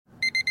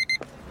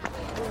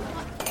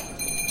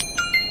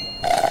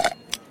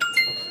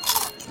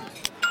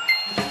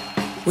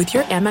With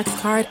your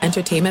Amex card,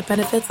 entertainment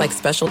benefits like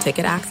special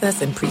ticket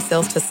access and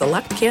pre-sales to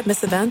select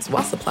can't-miss events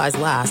while supplies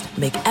last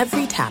make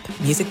every tap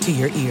music to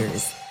your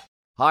ears.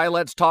 Hi,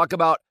 let's talk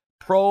about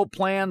Pro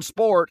Plan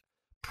Sport.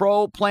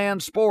 Pro Plan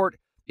Sport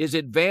is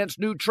advanced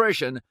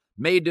nutrition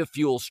made to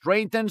fuel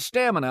strength and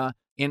stamina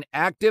in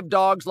active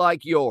dogs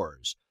like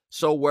yours.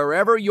 So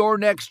wherever your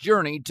next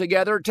journey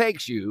together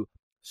takes you,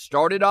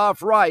 start it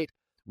off right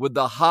with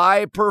the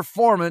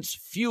high-performance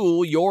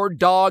fuel your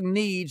dog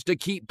needs to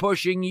keep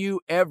pushing you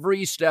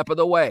every step of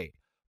the way.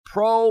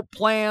 Pro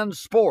Plan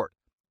Sport.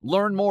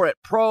 Learn more at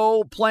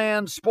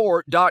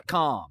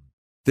ProPlansport.com.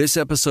 This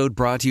episode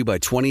brought to you by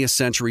 20th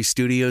Century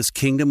Studios'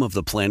 Kingdom of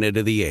the Planet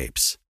of the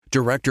Apes.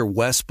 Director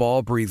Wes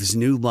Ball breathes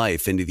new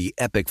life into the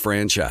epic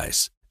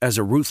franchise. As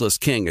a ruthless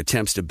king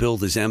attempts to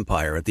build his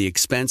empire at the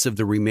expense of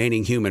the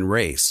remaining human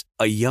race,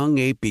 a young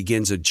ape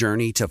begins a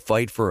journey to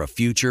fight for a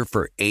future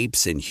for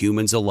apes and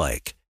humans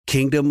alike.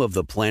 Kingdom of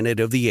the Planet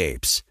of the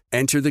Apes.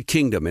 Enter the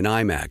kingdom in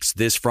IMAX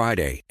this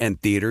Friday and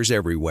theaters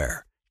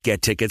everywhere.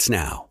 Get tickets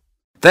now.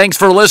 Thanks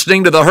for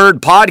listening to the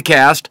Herd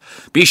Podcast.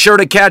 Be sure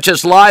to catch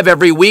us live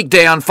every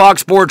weekday on Fox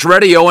Sports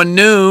Radio at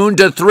noon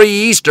to 3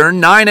 Eastern,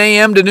 9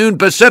 a.m. to noon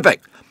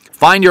Pacific.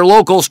 Find your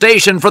local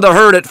station for the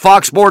Herd at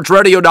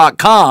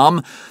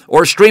foxsportsradio.com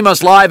or stream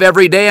us live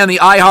every day on the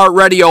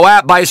iHeartRadio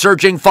app by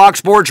searching Fox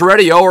Sports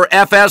Radio or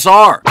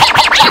FSR. Now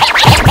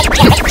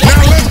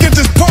let's get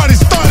this party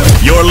started.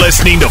 You're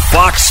listening to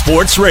Fox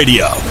Sports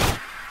Radio.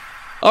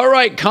 All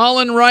right,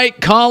 Colin right,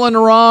 Colin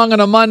wrong on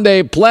a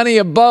Monday. Plenty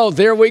of both.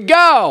 Here we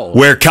go.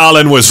 Where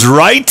Colin was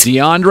right.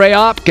 DeAndre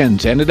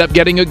Hopkins ended up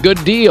getting a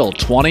good deal,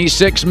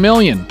 $26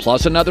 million,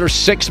 plus another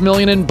 $6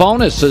 million in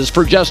bonuses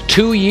for just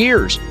 2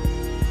 years.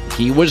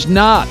 He was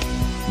not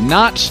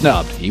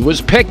snubbed. He was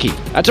picky.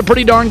 That's a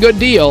pretty darn good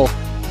deal.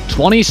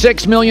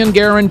 $26 million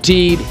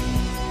guaranteed,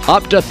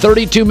 up to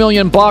 $32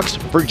 million bucks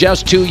for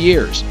just 2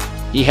 years.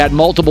 He had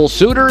multiple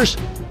suitors.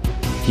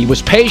 He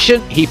was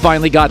patient. He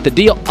finally got the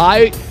deal.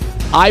 I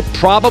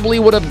probably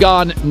would have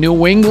gone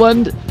New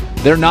England.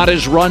 They're not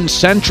as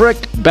run-centric.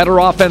 Better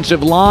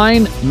offensive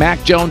line.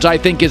 Mac Jones, I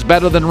think, is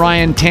better than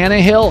Ryan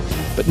Tannehill.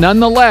 But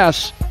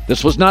nonetheless,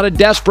 this was not a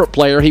desperate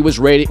player. He was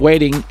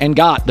waiting and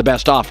got the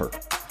best offer.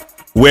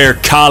 Where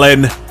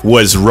Colin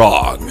was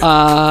wrong.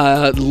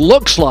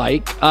 Looks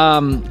like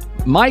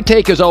my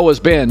take has always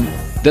been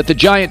that the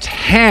Giants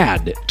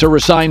had to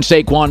resign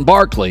Saquon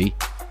Barkley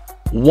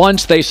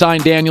once they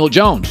signed Daniel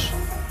Jones.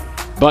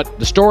 But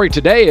the story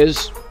today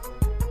is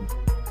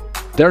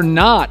they're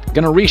not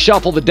going to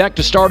reshuffle the deck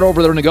to start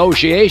over their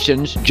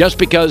negotiations just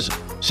because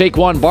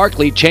Saquon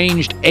Barkley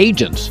changed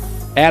agents,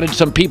 added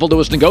some people to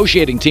his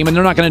negotiating team, and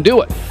they're not going to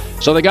do it.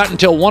 So they got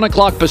until 1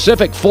 o'clock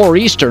Pacific, 4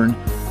 Eastern,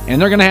 and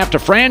they're going to have to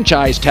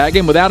franchise tag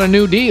him without a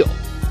new deal.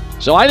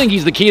 So I think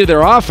he's the key to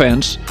their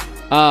offense.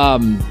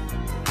 And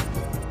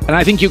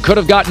I think you could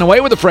have gotten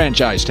away with a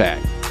franchise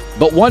tag.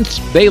 But once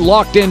they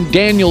locked in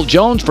Daniel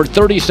Jones for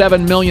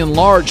 $37 million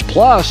large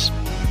plus,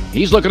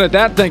 he's looking at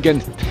that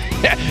thinking,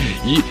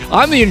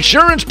 I'm the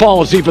insurance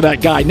policy for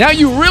that guy. Now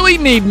you really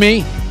need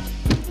me.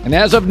 And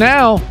as of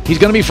now, he's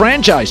going to be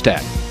franchise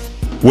tagged.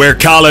 Where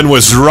Colin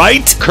was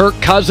right. Kirk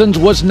Cousins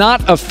was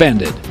not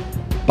offended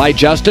by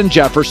Justin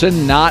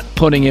Jefferson not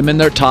putting him in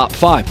their top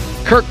 5.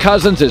 Kirk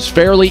Cousins is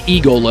fairly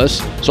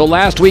egoless, so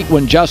last week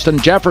when Justin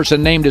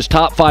Jefferson named his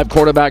top 5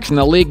 quarterbacks in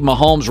the league,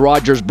 Mahomes,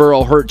 Rodgers,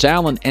 Burrow, Hurts,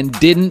 Allen, and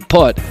didn't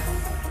put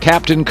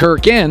Captain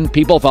Kirk in,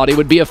 people thought he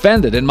would be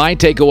offended. And my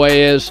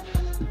takeaway is,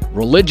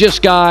 religious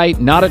guy,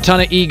 not a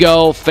ton of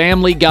ego,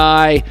 family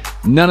guy,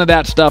 none of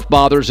that stuff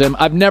bothers him.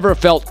 I've never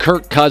felt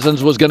Kirk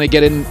Cousins was going to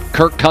get in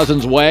Kirk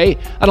Cousins' way.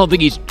 I don't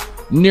think he's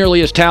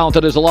nearly as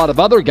talented as a lot of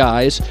other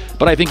guys,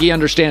 but I think he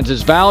understands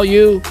his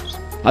value.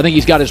 I think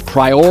he's got his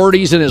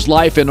priorities in his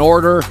life in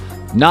order.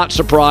 Not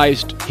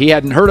surprised. He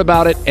hadn't heard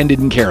about it and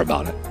didn't care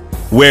about it.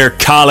 Where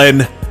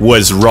Colin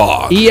was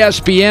wrong.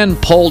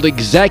 ESPN polled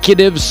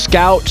executives,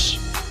 scouts,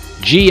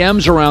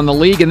 GMs around the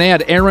league, and they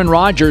had Aaron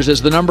Rodgers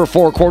as the number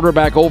 4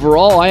 quarterback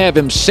overall. I have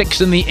him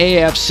 6 in the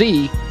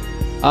AFC.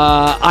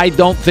 I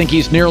don't think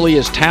he's nearly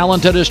as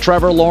talented as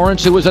Trevor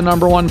Lawrence, who was a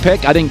number 1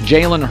 pick. I think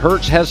Jalen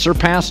Hurts has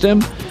surpassed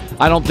him.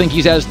 I don't think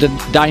he's as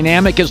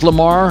dynamic as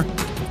Lamar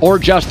or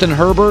Justin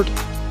Herbert.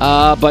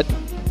 But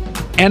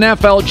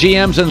NFL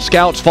GMs and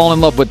scouts fall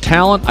in love with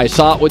talent. I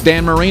saw it with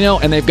Dan Marino,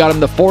 and they've got him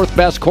the 4th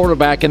best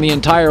quarterback in the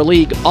entire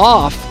league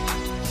off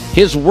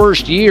his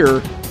worst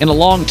year in a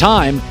long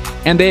time.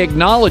 And they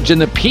acknowledge in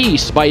the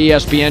piece by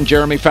ESPN,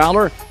 Jeremy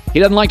Fowler,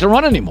 he doesn't like to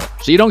run anymore.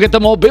 So you don't get the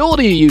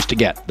mobility you used to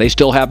get. They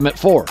still have him at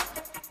 4.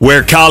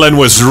 Where Colin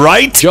was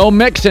right. Joe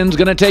Mixon's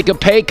going to take a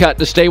pay cut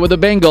to stay with the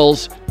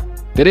Bengals.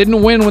 They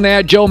didn't win when they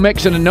had Joe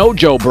Mixon and no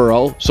Joe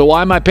Burrow, so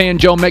why am I paying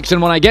Joe Mixon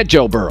when I get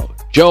Joe Burrow?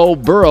 Joe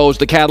Burrow's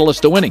the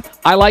catalyst to winning.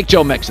 I like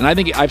Joe Mixon. I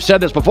think I've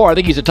said this before. I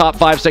think he's a top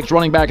 5-6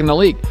 running back in the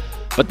league.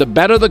 But the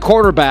better the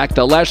quarterback,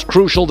 the less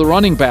crucial the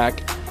running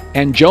back,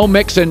 and Joe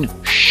Mixon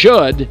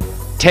should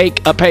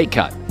take a pay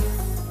cut.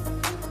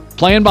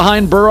 Playing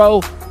behind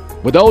Burrow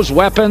with those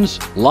weapons,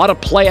 a lot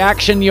of play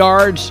action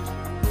yards.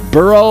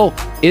 Burrow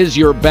is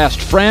your best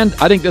friend.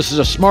 I think this is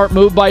a smart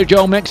move by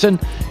Joe Mixon.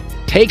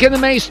 Taking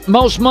the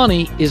most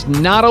money is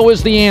not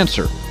always the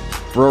answer.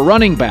 For a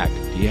running back,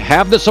 do you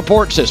have the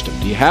support system?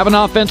 Do you have an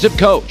offensive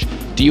coach?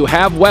 Do you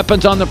have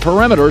weapons on the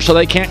perimeter so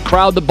they can't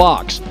crowd the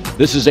box?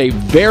 This is a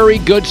very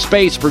good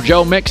space for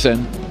Joe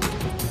Mixon,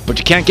 but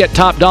you can't get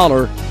top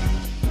dollar.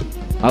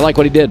 I like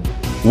what he did.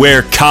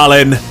 Where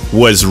Colin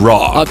was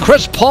wrong.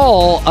 Chris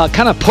Paul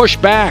kind of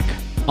pushed back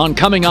on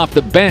coming off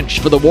the bench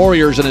for the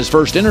Warriors in his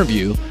first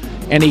interview,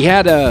 and he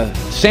had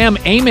Sam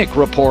Amick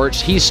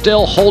reports he's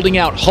still holding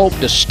out hope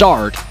to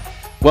start.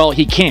 Well,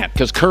 he can't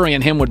because Curry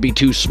and him would be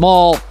too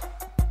small,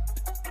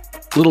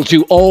 a little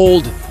too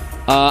old.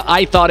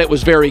 I thought it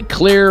was very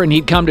clear, and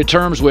he'd come to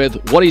terms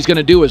with what he's going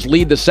to do is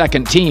lead the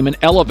second team and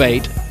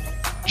elevate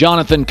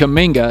Jonathan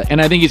Kuminga, and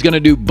I think he's going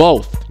to do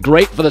both.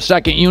 Great for the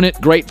second unit,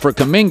 great for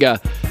Kuminga.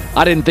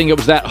 I didn't think it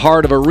was that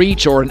hard of a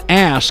reach or an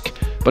ask,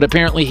 but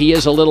apparently he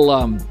is a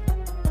little,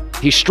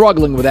 he's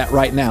struggling with that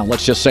right now.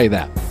 Let's just say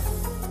that.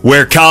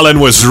 Where Colin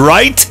was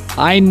right.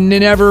 I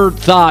never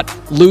thought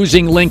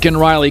losing Lincoln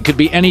Riley could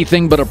be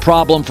anything but a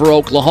problem for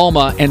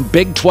Oklahoma, and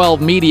Big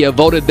 12 media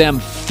voted them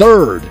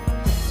third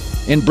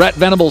in Brett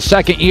Venables'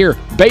 second year,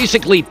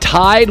 basically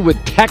tied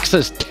with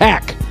Texas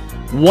Tech,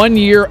 1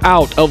 year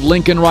out of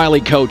Lincoln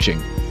Riley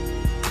coaching.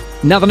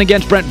 Nothing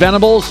against Brent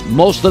Venables.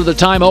 Most of the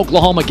time,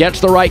 Oklahoma gets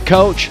the right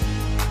coach.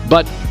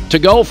 But to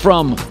go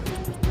from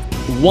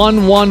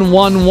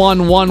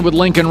 1-1-1-1-1 with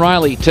Lincoln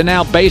Riley to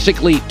now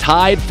basically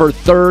tied for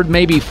third,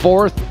 maybe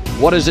fourth,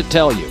 what does it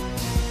tell you?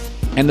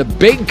 And the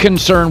big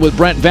concern with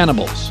Brent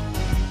Venables,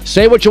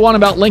 say what you want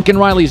about Lincoln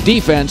Riley's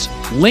defense,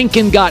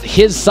 Lincoln got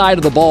his side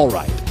of the ball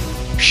right.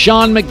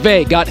 Sean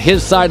McVay got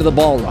his side of the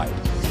ball right.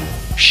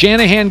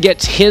 Shanahan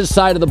gets his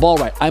side of the ball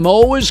right. I'm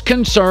always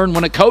concerned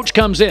when a coach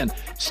comes in.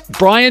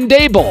 Brian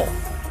Daboll,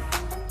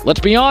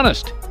 let's be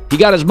honest, he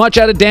got as much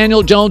out of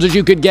Daniel Jones as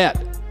you could get.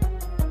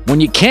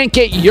 When you can't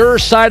get your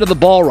side of the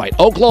ball right,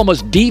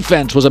 Oklahoma's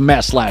defense was a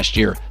mess last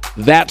year.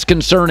 That's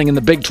concerning in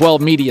the Big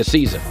 12 media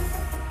season.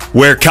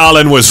 Where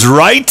Colin was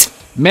right.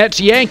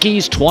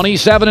 Mets-Yankees,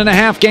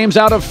 27.5 games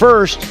out of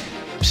first.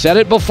 Said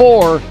it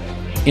before.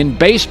 In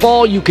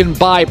baseball, you can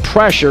buy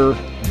pressure.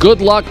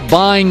 Good luck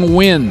buying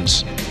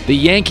wins. The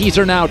Yankees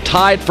are now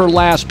tied for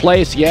last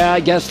place. Yeah, I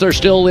guess they're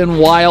still in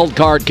wild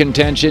card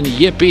contention.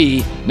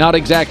 Yippee. Not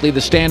exactly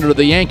the standard of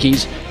the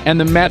Yankees. And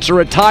the Mets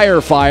are a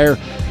tire fire.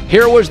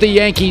 Here was the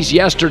Yankees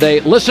yesterday.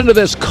 Listen to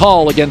this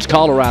call against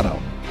Colorado.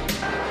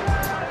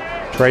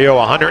 Trejo,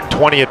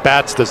 120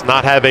 at-bats, does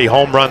not have a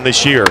home run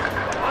this year. Until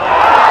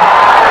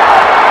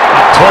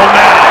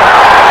now.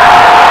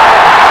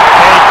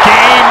 A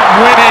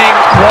game-winning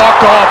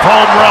walk-off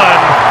home run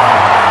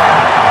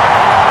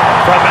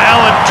from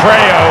Alan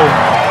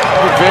Trejo.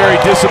 A very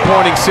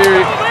disappointing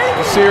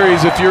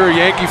series if you're a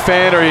Yankee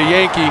fan or a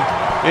Yankee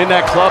in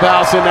that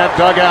clubhouse, in that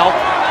dugout.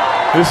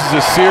 This is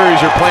a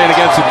series you're playing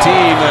against a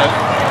team that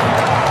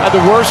had the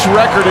worst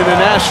record in the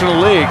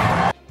National League.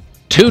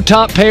 Two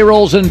top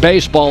payrolls in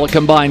baseball, a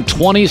combined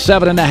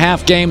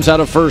 27.5 games out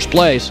of first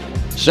place.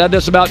 Said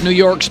this about New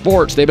York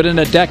sports. They've been in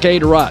a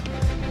decade rut.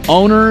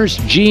 Owners,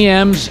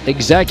 GMs,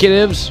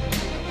 executives.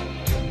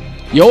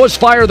 You always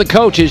fire the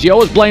coaches. You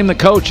always blame the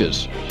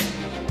coaches.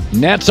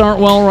 Nets aren't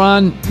well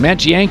run.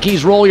 Mets,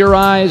 Yankees, roll your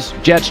eyes.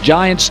 Jets,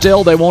 Giants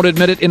still. They won't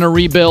admit it in a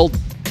rebuild.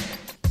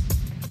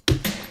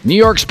 New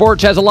York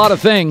sports has a lot of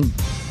things,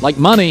 like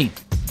money.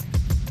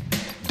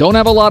 Don't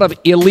have a lot of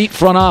elite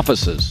front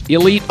offices,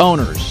 elite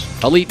owners,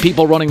 elite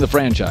people running the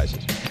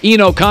franchises.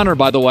 Ian O'Connor,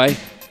 by the way,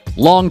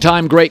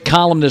 longtime great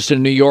columnist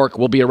in New York,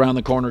 will be around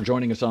the corner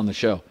joining us on the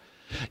show.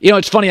 You know,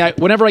 it's funny.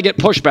 Whenever I get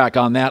pushback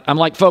on that, I'm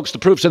like, folks, the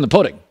proof's in the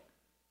pudding.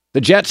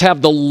 The Jets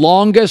have the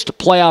longest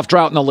playoff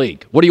drought in the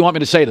league. What do you want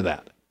me to say to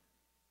that?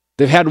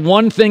 They've had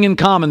one thing in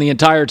common the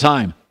entire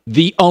time,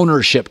 the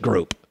ownership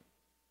group.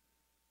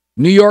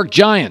 New York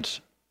Giants,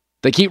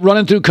 they keep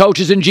running through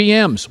coaches and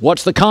GMs.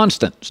 What's the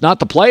constant? It's not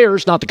the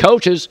players, not the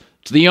coaches.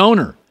 It's the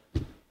owner.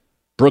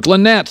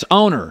 Brooklyn Nets,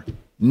 owner.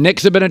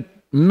 Knicks have been a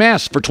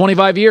mess for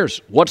 25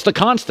 years. What's the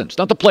constant? It's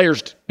not the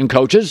players and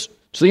coaches.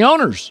 It's the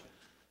owners.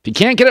 If you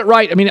can't get it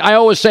right, I mean, I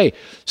always say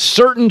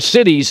certain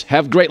cities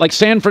have great, like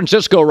San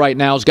Francisco right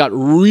now has got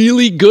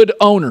really good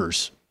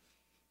owners.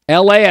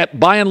 LA,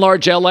 by and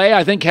large, LA,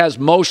 I think has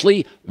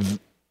mostly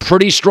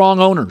pretty strong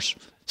owners.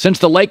 Since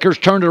the Lakers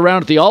turned it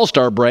around at the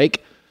All-Star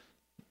break,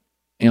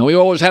 you know, we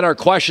always had our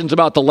questions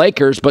about the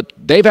Lakers, but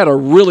they've had a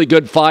really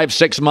good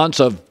 5-6 months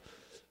of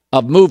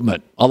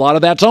movement. A lot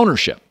of that's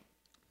ownership.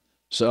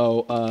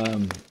 So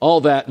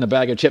all that in a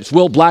bag of chips.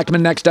 Will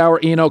Blackman next hour.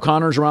 Ian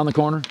O'Connor's around the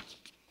corner.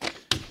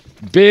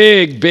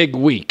 Big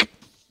week.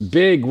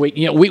 Big week.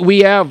 You know, we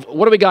have,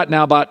 what do we got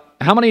now? About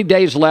how many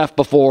days left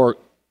before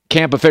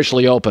camp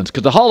officially opens?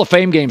 Because the Hall of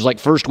Fame game's like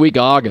first week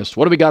of August.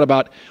 What do we got?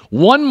 About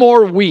one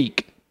more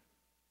week,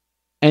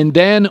 and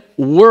then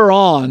we're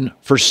on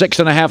for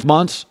 6.5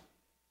 months.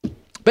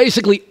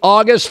 Basically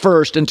August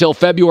 1st until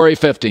February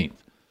 15th.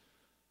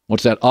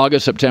 What's that?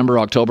 August, September,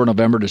 October,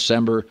 November,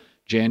 December,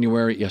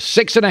 January. Yeah,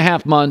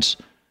 6.5 months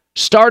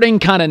starting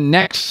kind of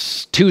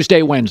next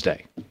Tuesday,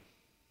 Wednesday.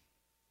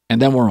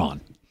 And then we're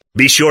on.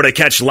 Be sure to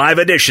catch live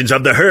editions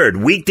of The Herd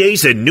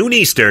weekdays at noon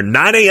Eastern,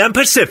 9 a.m.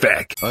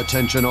 Pacific.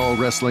 Attention all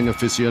wrestling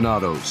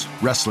aficionados.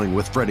 Wrestling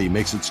with Freddie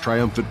makes its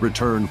triumphant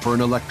return for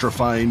an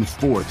electrifying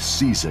 4th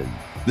season.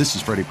 This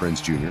is Freddie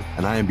Prinze Jr.,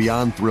 and I am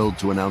beyond thrilled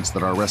to announce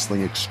that our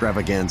wrestling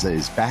extravaganza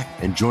is back,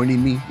 and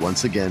joining me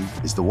once again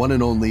is the one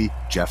and only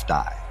Jeff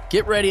Dye.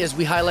 Get ready as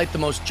we highlight the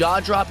most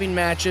jaw-dropping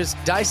matches,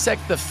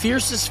 dissect the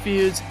fiercest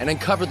feuds, and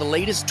uncover the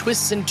latest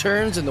twists and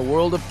turns in the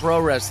world of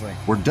pro wrestling.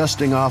 We're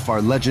dusting off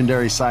our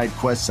legendary side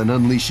quests and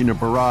unleashing a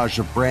barrage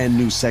of brand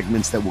new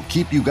segments that will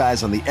keep you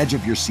guys on the edge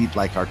of your seat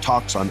like our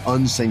talks on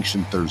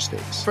Unsanctioned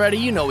Thursdays. Freddie,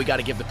 you know we got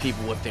to give the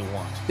people what they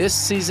want. This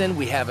season,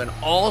 we have an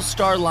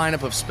all-star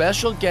lineup of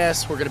special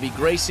guests who are going to be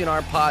gracing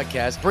our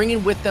podcast,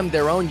 bringing with them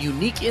their own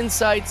unique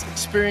insights,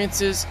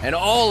 experiences, and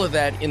all of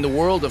that in the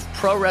world of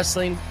pro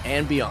wrestling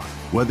and beyond.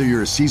 Whether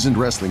you're a seasoned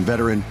wrestling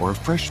veteran or a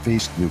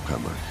fresh-faced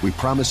newcomer, we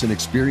promise an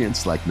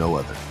experience like no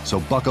other.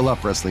 So buckle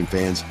up, wrestling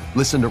fans.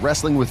 Listen to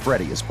Wrestling with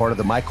Freddie as part of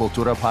the My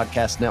Cultura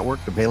Podcast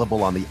Network,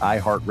 available on the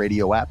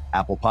iHeartRadio app,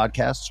 Apple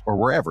Podcasts, or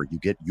wherever you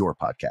get your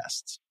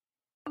podcasts.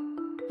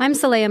 I'm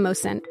Saleha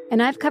Mohsen,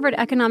 and I've covered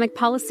economic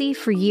policy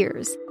for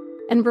years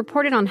and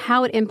reported on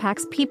how it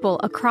impacts people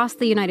across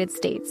the United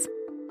States.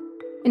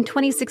 In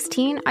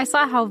 2016, I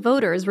saw how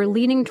voters were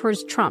leaning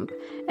towards Trump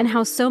and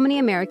how so many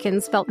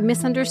Americans felt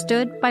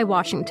misunderstood by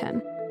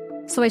Washington.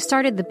 So I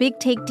started the Big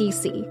Take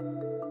DC.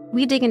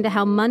 We dig into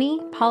how money,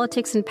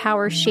 politics, and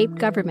power shape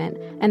government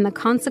and the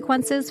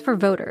consequences for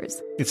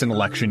voters. It's an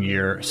election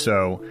year,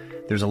 so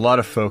there's a lot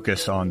of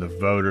focus on the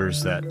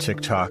voters that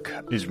TikTok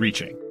is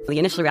reaching. The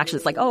initial reaction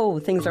is like, oh,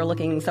 things are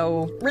looking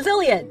so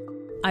resilient.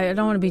 I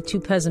don't want to be too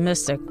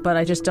pessimistic, but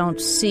I just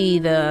don't see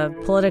the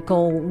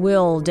political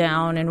will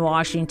down in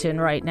Washington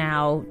right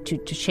now to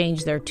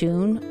change their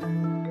tune.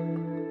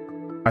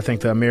 I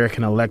think the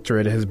American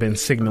electorate has been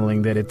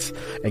signaling that it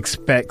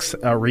expects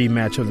a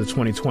rematch of the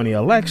 2020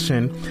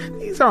 election.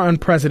 These are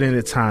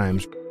unprecedented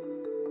times.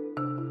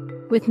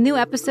 With new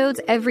episodes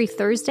every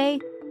Thursday,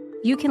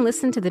 you can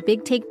listen to the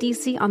Big Take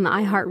DC on the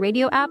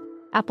iHeartRadio app,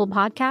 Apple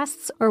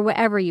Podcasts, or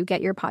wherever you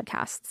get your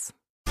podcasts.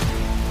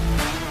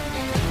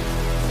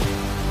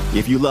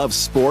 If you love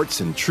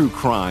sports and true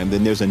crime,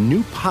 then there's a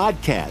new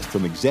podcast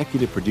from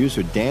executive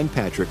producer Dan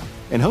Patrick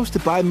and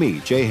hosted by me,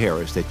 Jay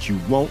Harris, that you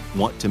won't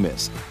want to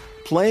miss.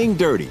 Playing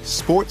Dirty: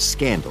 Sports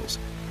Scandals.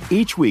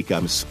 Each week,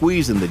 I'm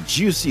squeezing the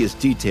juiciest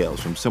details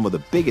from some of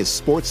the biggest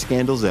sports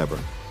scandals ever.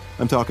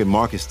 I'm talking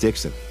Marcus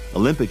Dixon,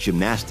 Olympic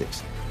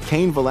gymnastics,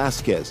 Cain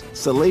Velasquez,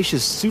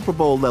 salacious Super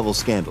Bowl-level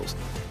scandals.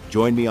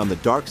 Join me on the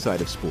dark side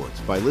of sports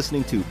by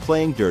listening to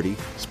Playing Dirty: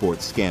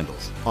 Sports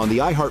Scandals on the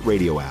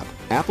iHeartRadio app,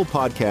 Apple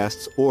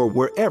Podcasts, or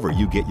wherever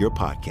you get your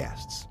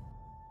podcasts.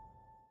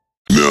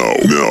 No.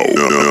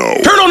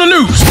 Turn on the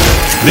news.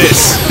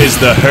 This is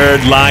the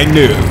Herd Line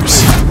News.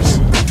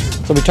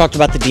 So we talked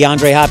about the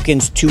DeAndre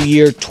Hopkins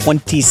 2-year,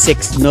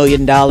 $26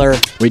 million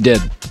We did.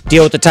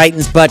 deal with the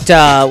Titans. But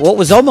what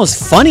was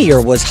almost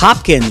funnier was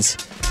Hopkins,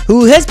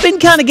 who has been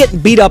kind of getting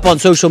beat up on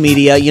social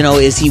media. You know,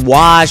 is he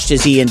washed?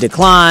 Is he in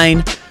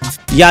decline?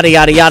 Yada,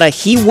 yada, yada.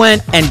 He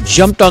went and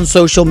jumped on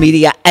social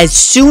media as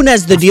soon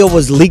as the deal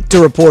was leaked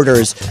to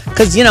reporters.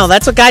 Because, you know,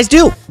 that's what guys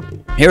do.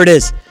 Here it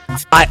is.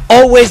 I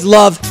always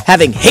love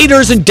having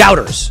haters and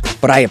doubters,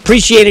 but I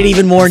appreciate it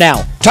even more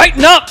now.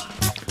 Tighten up!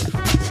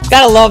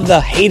 Gotta love the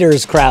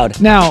haters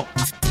crowd. Now,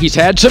 he's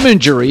had some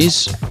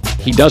injuries.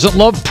 He doesn't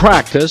love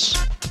practice.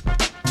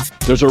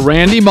 There's a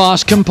Randy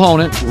Moss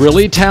component.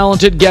 Really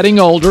talented, getting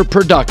older,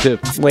 productive.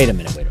 Wait a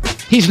minute.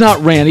 He's not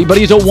Randy, but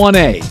he's a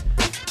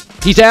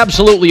 1A. He's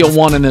absolutely a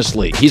 1 in this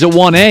league. He's a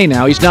 1A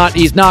now. He's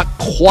not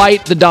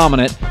quite the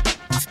dominant.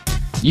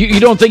 You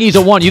don't think he's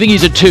a 1. You think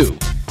he's a 2.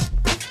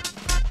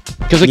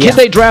 Because the kid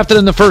they drafted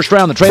in the first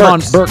round, the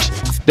Trayvon Burks,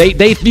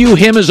 they view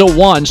him as a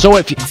 1. So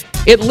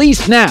if at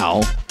least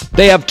now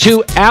they have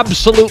 2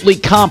 absolutely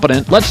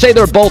competent, let's say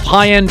they're both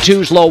high-end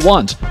 2s, low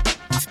 1s.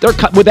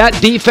 With that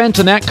defense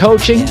and that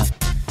coaching? Yeah.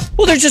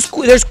 Well,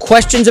 there's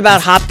questions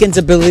about Hopkins'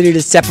 ability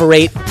to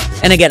separate.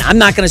 And again, I'm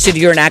not going to sit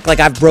here and act like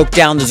I've broke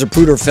down the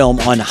Zapruder film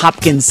on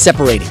Hopkins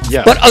separating.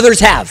 Yeah. But others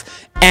have.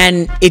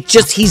 And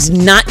he's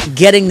not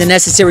getting the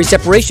necessary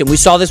separation. We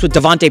saw this with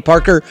Devontae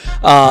Parker.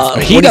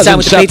 He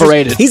doesn't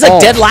separate it. He's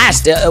like dead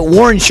last.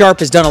 Warren Sharp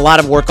has done a lot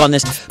of work on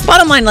this.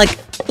 Bottom line,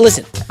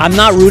 listen, I'm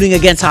not rooting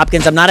against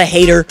Hopkins. I'm not a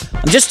hater.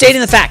 I'm just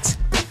stating the facts.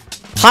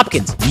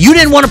 Hopkins, you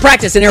didn't want to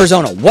practice in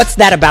Arizona. What's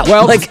that about?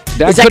 Well, is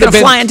that going to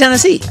fly in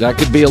Tennessee? That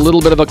could be a little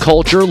bit of a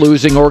culture,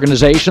 losing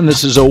organization.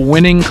 This is a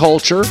winning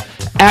culture.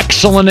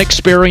 Excellent,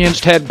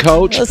 experienced head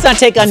coach. Let's not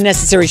take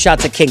unnecessary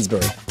shots at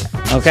Kingsbury,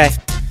 okay?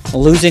 A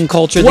losing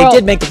culture. They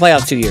did make the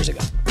playoffs 2 years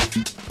ago.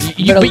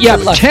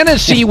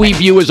 Tennessee we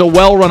view as a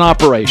well-run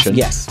operation.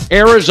 Yes.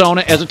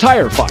 Arizona as a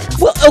tire fire.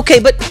 Well, okay,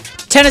 but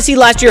Tennessee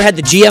last year had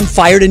the GM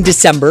fired in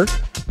December.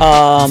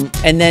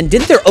 And then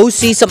didn't their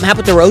OC, something happen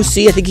with their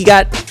OC? I think he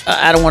got,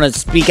 I don't want to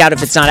speak out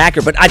if it's not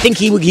accurate, but I think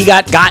he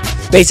got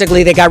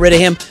basically they got rid of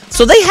him.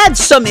 So they had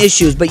some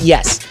issues, but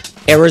yes,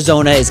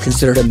 Arizona is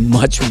considered a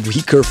much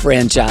weaker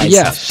franchise.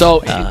 Yeah,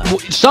 so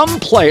some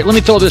player, let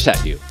me throw this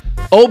at you.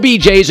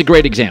 OBJ is a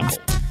great example.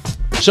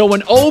 So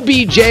when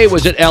OBJ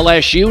was at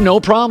LSU, no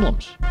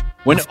problems.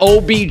 When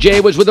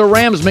OBJ was with the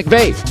Rams,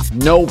 McVay,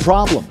 no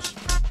problems.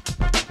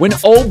 When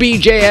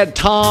OBJ had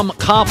Tom,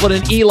 Coughlin,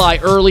 and Eli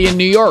early in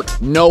New York,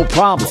 no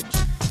problems.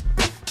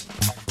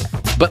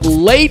 But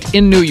late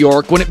in New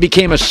York, when it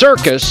became a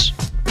circus,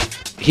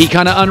 he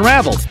kind of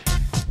unraveled.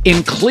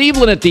 In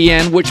Cleveland at the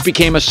end, which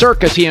became a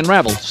circus, he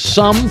unraveled.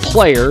 Some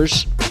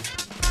players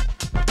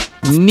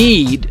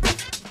need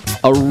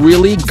a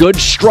really good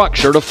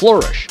structure to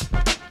flourish.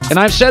 And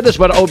I've said this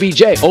about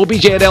OBJ.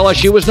 OBJ at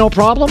LSU was no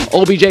problem.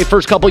 OBJ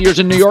first couple years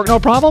in New York, no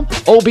problem.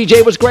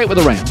 OBJ was great with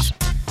the Rams.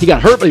 He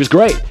got hurt, but he was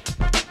great.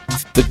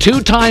 The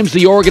 2 times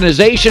the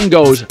organization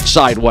goes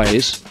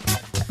sideways,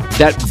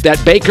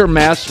 that Baker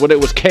mess when it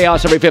was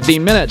chaos every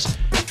 15 minutes,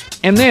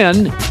 and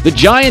then the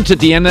Giants at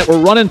the end that were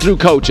running through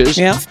coaches.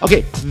 Yeah.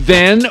 Okay,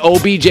 then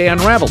OBJ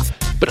unraveled.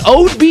 But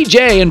OBJ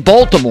in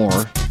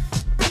Baltimore,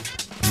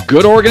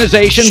 good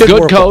organization,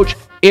 good coach.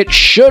 It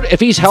should, if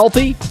he's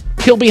healthy,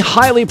 he'll be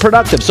highly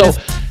productive. So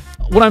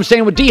what I'm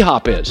saying with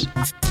D-Hop is,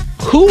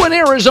 who in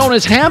Arizona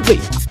is happy?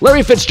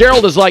 Larry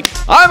Fitzgerald is like,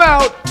 I'm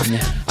out.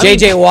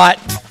 J.J. Watt,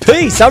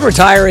 peace, I'm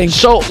retiring.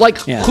 So,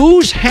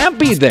 who's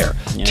happy there?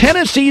 Yeah.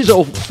 Tennessee's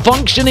a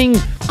functioning,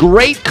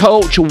 great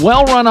coach,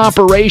 well-run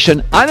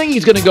operation. I think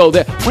he's going to go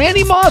there.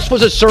 Randy Moss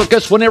was a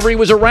circus whenever he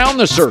was around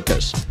the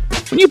circus.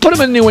 When you put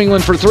him in New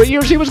England for 3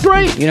 years, he was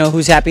great. You know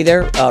who's happy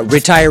there?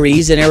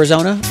 Retirees in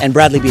Arizona and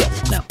Bradley Beal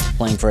now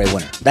playing for a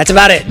winner. That's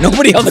about it.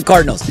 Nobody on the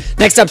Cardinals.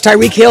 Next up,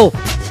 Tyreek Hill.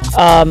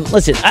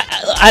 Listen,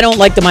 I don't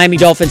like the Miami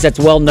Dolphins. That's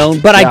well known,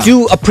 but I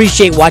do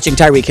appreciate watching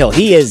Tyreek Hill.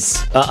 He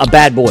is a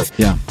bad boy.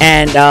 Yeah.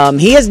 And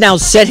he has now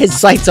set his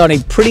sights on a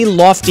pretty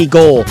lofty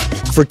goal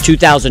for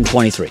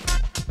 2023.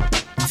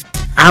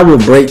 I will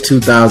break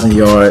 2,000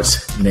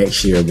 yards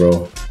next year,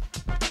 bro.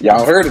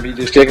 Y'all heard him. He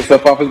just checking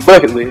stuff off his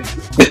bucket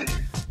list.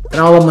 And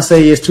all I'm going to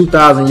say is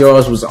 2,000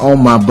 yards was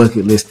on my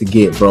bucket list to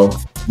get, bro,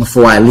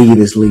 before I leave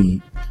this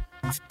league.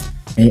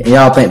 And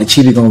y'all think the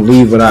Chiefs going to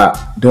leave without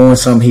doing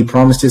something he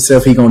promised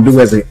himself he going to do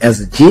as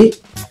a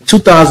Jit?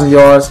 2,000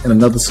 yards and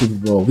another Super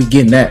Bowl. We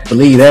getting that.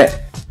 Believe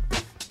that.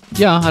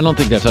 Yeah, I don't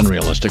think that's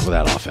unrealistic with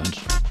that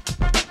offense.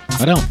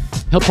 I don't.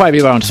 He'll probably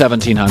be around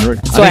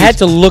 1,700. So I had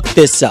to look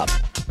this up.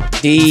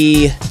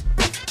 The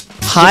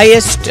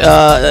highest,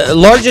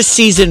 largest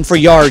season for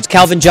yards,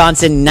 Calvin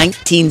Johnson,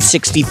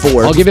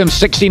 1964. I'll give him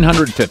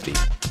 1,650.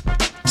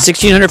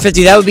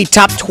 1,650, that would be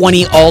top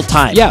 20 all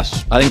time.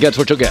 Yes, I think that's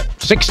what you'll get.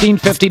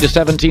 1,650 to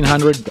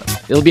 1,700.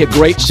 It'll be a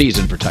great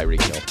season for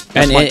Tyreek Hill.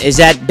 And is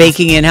that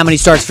baking in how many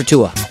starts for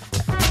Tua?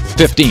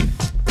 15.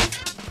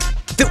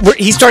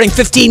 He's starting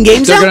 15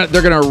 games now?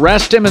 They're going to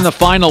rest him in the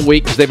final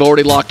week because they've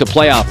already locked a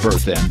playoff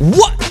berth in.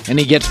 What? And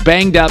he gets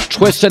banged up,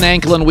 twists an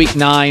ankle in week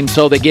 9,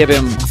 so they give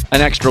him an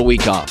extra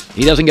week off.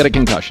 He doesn't get a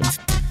concussion.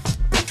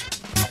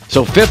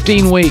 So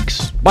 15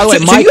 weeks. By the way,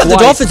 so you have the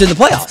Dolphins in the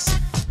playoffs?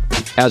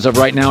 As of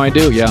right now, I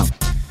do, yeah.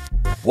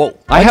 Whoa.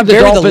 I have the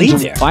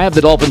Dolphins. I have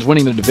the Dolphins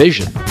winning the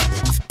division.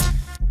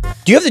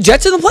 Do you have the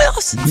Jets in the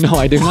playoffs? No,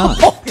 I do not.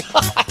 Oh,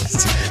 God.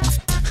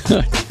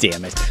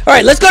 Damn it. All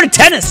right, let's go to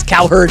tennis,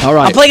 Cowherd. All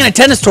right. I'm playing in a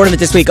tennis tournament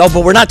this week. Oh,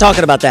 but we're not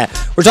talking about that.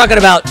 We're talking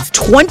about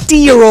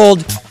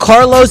 20-year-old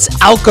Carlos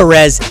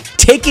Alcaraz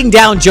taking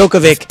down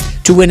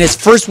Djokovic to win his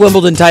first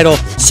Wimbledon title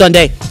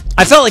Sunday.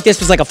 I felt like this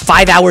was like a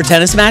 5-hour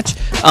tennis match.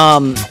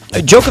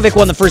 Djokovic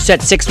won the first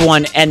set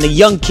 6-1, and the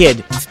young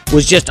kid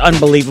was just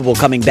unbelievable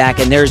coming back.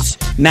 And there's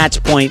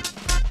match point.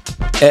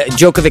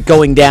 Djokovic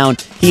going down.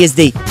 He is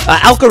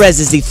Alcaraz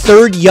is the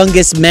third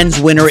youngest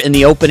men's winner in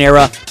the Open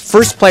era.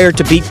 First player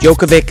to beat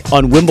Djokovic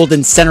on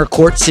Wimbledon center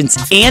court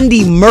since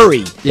Andy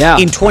Murray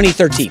in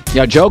 2013.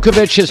 Yeah,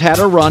 Djokovic has had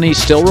a run. He's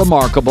still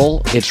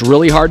remarkable. It's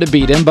really hard to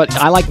beat him, but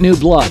I like new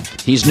blood.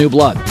 He's new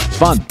blood. It's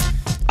fun.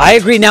 I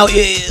agree. Now,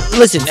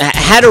 listen,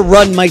 had a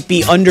run might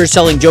be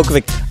underselling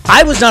Djokovic.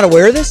 I was not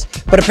aware of this,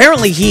 but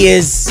apparently he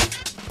is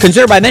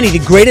considered by many the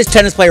greatest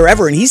tennis player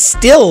ever, and he's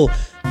still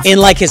in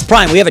like his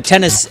prime. We have a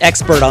tennis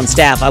expert on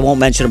staff. I won't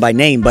mention him by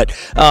name, but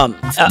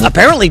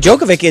apparently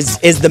Djokovic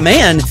is the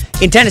man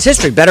in tennis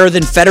history, better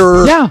than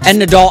Federer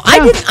and Nadal.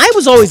 Yeah. I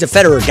was always a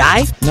Federer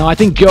guy. No, I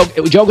think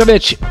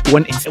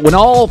Djokovic, when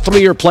all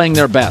three are playing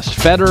their best,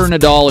 Federer,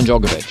 Nadal, and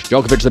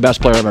Djokovic's the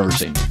best player I've ever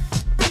seen.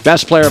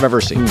 Best player I've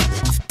ever seen.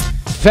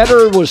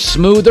 Federer was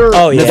smoother.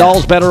 Oh, yeah.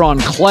 Nadal's better on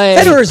clay.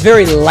 Federer is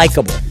very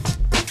likable.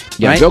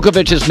 Yeah, right?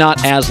 Djokovic is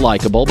not as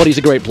likable, but he's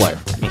a great player.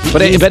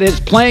 But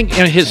his playing,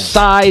 his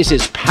size,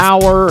 his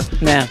power,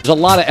 there's a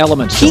lot of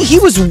elements. He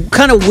was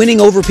kind of winning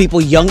over people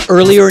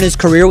earlier in his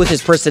career with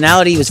his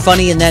personality. He was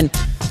funny, and then,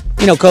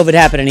 COVID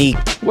happened, and he...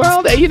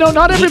 Well,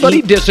 not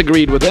everybody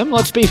disagreed with him.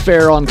 Let's be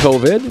fair on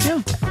COVID.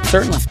 Yeah,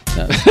 certainly.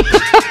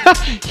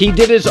 He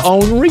did his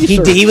own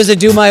research. He was a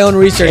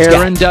do-my-own-research guy.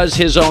 Aaron does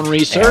his own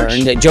research.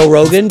 Joe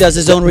Rogan does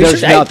his own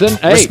research. There's nothing.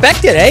 Hey,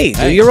 respect it. Hey,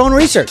 do your own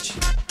research.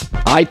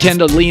 I tend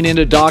to lean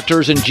into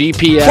doctors and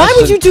GPS. Why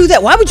would you do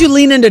that? Why would you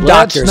lean into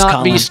doctors, Let's not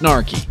Colin? be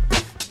snarky.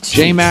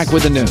 J-Mac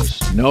with the news.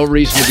 No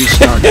reason to be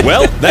snarky.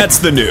 Well, that's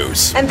the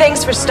news. And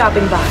thanks for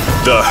stopping by.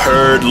 The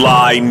Herd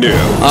Lie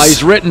News.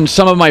 He's written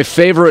some of my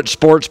favorite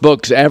sports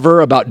books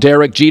ever about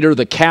Derek Jeter,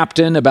 the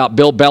captain, about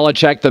Bill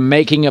Belichick, the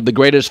making of the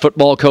greatest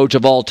football coach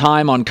of all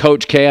time, on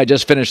Coach K. I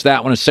just finished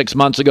that one 6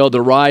 months ago.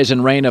 The Rise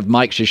and Reign of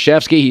Mike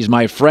Krzyzewski. He's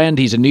my friend.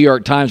 He's a New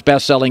York Times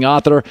best-selling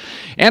author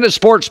and a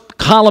sports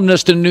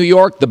columnist in New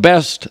York,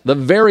 the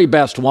very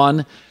best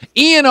one.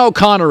 Ian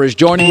O'Connor is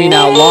joining me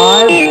now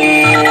live.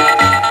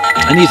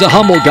 And he's a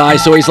humble guy,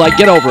 so he's like,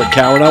 get over it,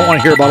 coward. I don't want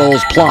to hear about all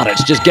those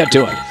plaudits. Just get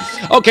to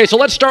it. Okay, so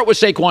let's start with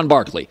Saquon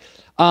Barkley.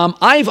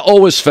 I've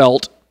always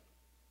felt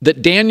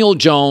that Daniel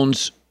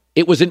Jones,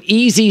 it was an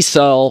easy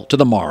sell to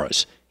the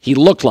Maras. He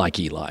looked like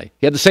Eli.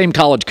 He had the same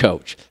college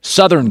coach.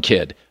 Southern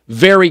kid.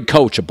 Very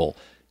coachable.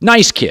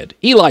 Nice kid.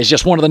 Eli's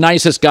just one of the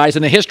nicest guys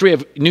in the history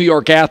of New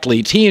York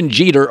athletes. He and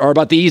Jeter are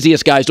about the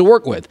easiest guys to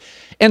work with.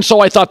 And so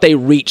I thought they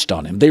reached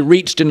on him. They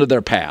reached into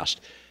their past.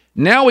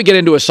 Now we get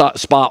into a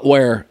spot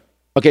where,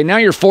 okay, now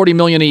you're $40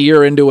 million a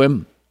year into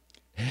him,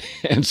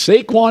 and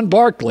Saquon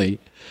Barkley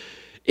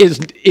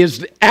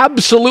is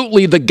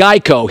absolutely the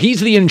Geico. He's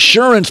the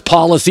insurance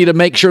policy to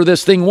make sure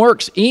this thing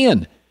works.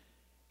 Ian,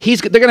 they're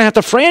going to have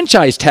to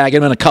franchise tag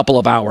him in a couple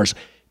of hours.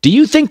 Do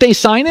you think they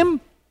sign him?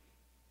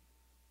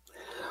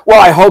 Well,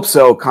 I hope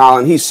so,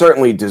 Colin. He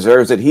certainly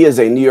deserves it. He is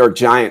a New York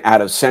Giant out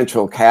of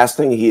central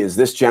casting. He is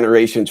this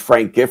generation's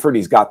Frank Gifford.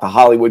 He's got the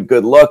Hollywood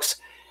good looks,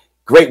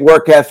 great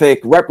work ethic,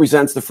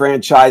 represents the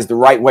franchise the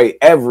right way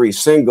every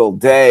single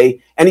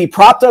day. And he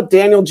propped up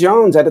Daniel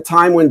Jones at a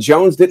time when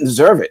Jones didn't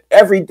deserve it.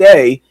 Every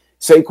day,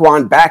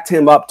 Saquon backed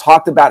him up,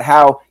 talked about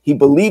how he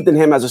believed in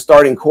him as a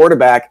starting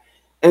quarterback.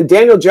 And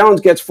Daniel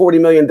Jones gets $40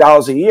 million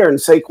a year, and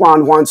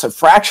Saquon wants a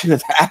fraction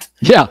of that.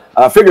 Yeah.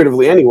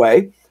 Figuratively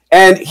anyway.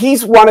 And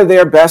he's one of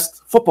their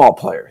best football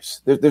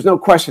players. There's no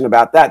question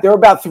about that. There are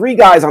about 3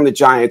 guys on the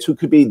Giants who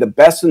could be the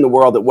best in the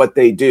world at what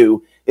they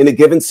do in a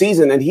given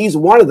season, and he's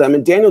one of them,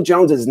 and Daniel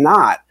Jones is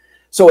not.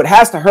 So it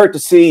has to hurt to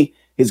see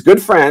his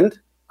good friend,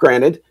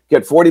 granted,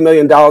 get $40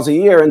 million a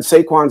year, and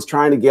Saquon's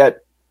trying to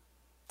get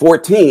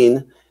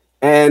 14.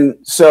 And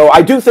so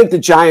I do think the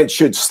Giants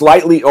should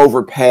slightly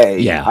overpay.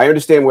 Yeah. I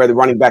understand where the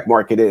running back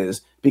market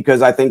is,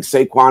 because I think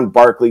Saquon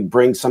Barkley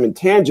brings some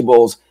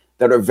intangibles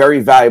that are very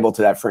valuable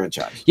to that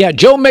franchise. Yeah,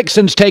 Joe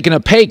Mixon's taken a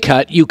pay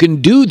cut. You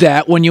can do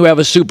that when you have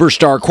a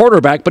superstar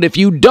quarterback, but if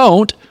you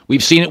don't,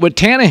 we've seen it with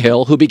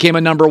Tannehill, who became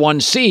a number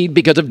 1 seed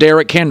because of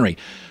Derrick Henry.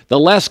 The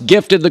less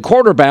gifted the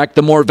quarterback,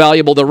 the more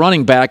valuable the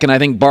running back, and I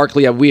think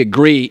Barkley, we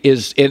agree,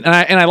 is, and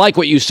I like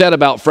what you said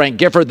about Frank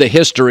Gifford, the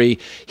history.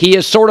 He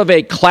is sort of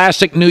a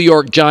classic New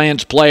York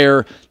Giants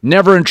player,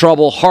 never in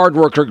trouble, hard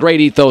worker,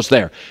 great ethos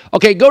there.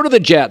 Okay, go to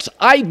the Jets.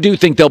 I do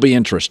think they'll be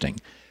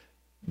interesting.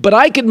 But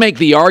I could make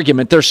the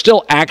argument they're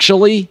still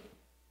actually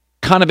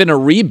kind of in a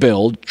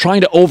rebuild,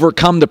 trying to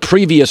overcome the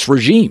previous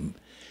regime,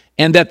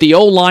 and that the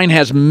O-line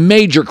has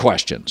major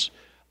questions.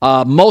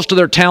 Most of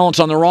their talent's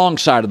on the wrong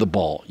side of the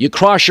ball. You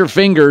cross your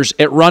fingers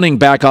at running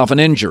back off an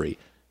injury.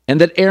 And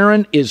that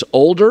Aaron is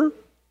older.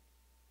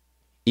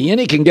 Ian,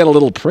 he can get a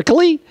little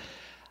prickly.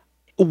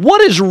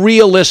 What is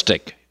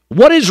realistic?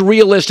 What is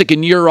realistic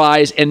in your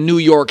eyes and New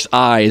York's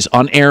eyes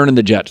on Aaron and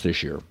the Jets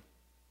this year?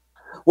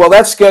 Well,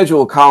 that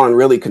schedule, Colin,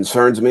 really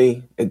concerns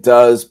me. It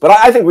does. But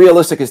I think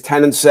realistic is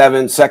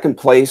 10-7, second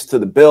place to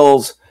the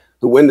Bills,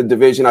 who win the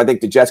division. I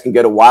think the Jets can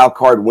get a wild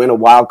card, win a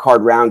wild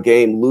card round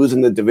game,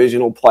 losing the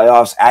divisional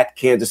playoffs at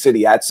Kansas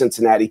City, at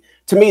Cincinnati.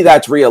 To me,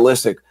 that's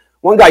realistic.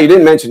 One guy you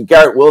didn't mention,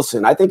 Garrett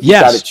Wilson. I think he's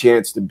got a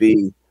chance to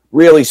be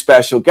really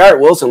special.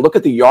 Garrett Wilson, look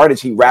at the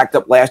yardage he racked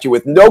up last year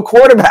with no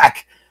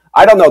quarterback.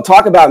 I don't know.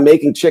 Talk about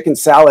making chicken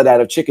salad out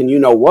of chicken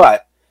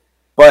you-know-what.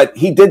 But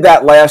he did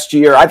that last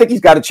year. I think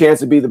he's got a chance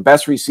to be the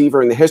best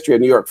receiver in the history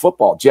of New York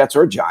football, Jets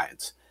or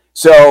Giants.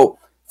 So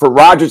for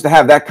Rodgers to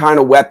have that kind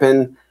of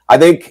weapon, I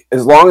think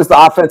as long as the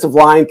offensive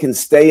line can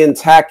stay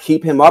intact,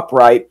 keep him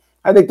upright,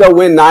 I think they'll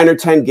win 9 or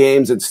 10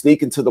 games and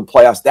sneak into the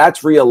playoffs.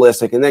 That's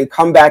realistic. And then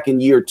come back in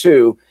year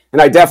 2,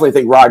 and I definitely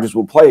think Rodgers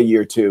will play a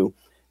year 2.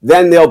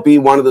 Then they'll be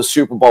one of the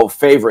Super Bowl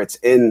favorites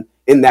in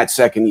that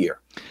second year.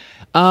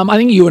 I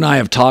think you and I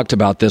have talked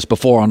about this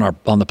before on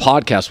the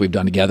podcast we've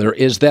done together,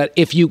 is that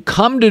if you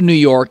come to New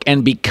York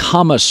and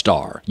become a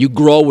star, you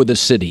grow with the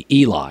city.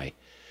 Eli,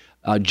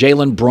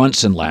 Jalen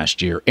Brunson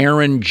last year,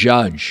 Aaron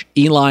Judge,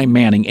 Eli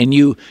Manning, and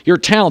you're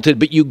talented,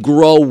 but you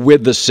grow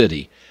with the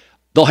city.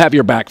 They'll have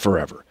your back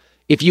forever.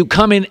 If you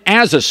come in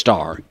as a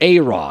star,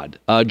 A-Rod,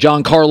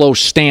 Giancarlo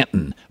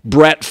Stanton,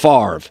 Brett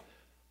Favre,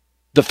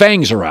 the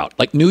fangs are out.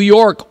 Like New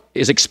York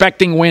is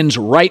expecting wins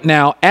right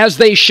now, as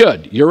they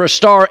should. You're a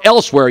star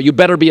elsewhere. You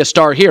better be a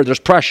star here.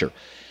 There's pressure.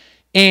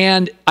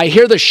 And I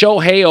hear the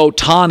Shohei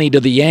Ohtani to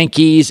the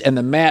Yankees and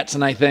the Mets,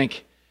 and I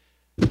think,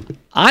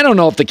 I don't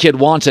know if the kid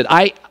wants it.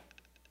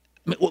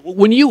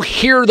 When you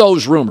hear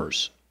those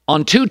rumors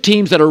on 2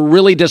 teams that are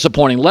really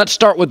disappointing, let's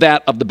start with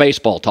that of the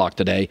baseball talk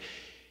today.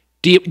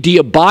 Do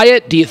you buy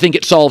it? Do you think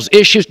it solves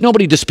issues?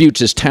 Nobody disputes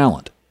his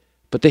talent.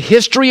 But the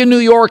history in New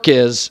York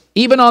is,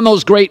 even on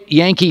those great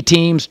Yankee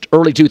teams,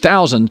 early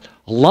 2000s,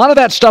 A lot of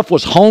that stuff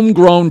was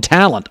homegrown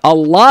talent. A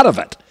lot of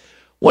it.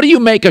 What do you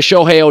make of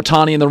Shohei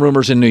Ohtani and the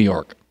rumors in New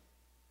York?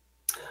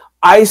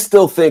 I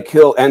still think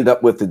he'll end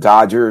up with the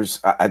Dodgers.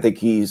 I think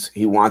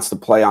he wants to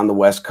play on the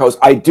West Coast.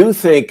 I do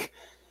think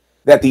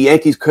that the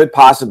Yankees could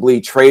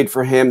possibly trade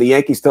for him. The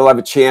Yankees still have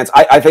a chance.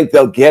 I think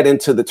they'll get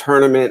into the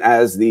tournament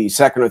as the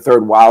second or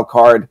third wild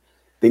card.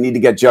 They need to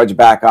get Judge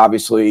back,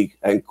 obviously,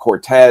 and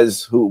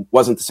Cortez, who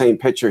wasn't the same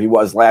pitcher he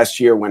was last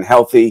year when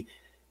healthy,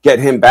 get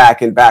him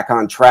back and back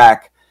on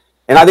track.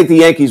 And I think the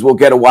Yankees will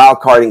get a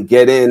wild card and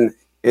get in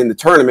the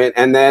tournament.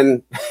 And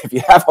then if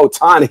you have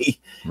Ohtani,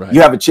 right,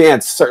 you have a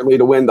chance certainly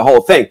to win the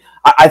whole thing.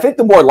 I think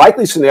the more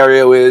likely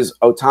scenario is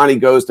Ohtani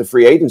goes to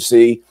free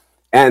agency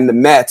and the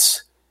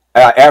Mets,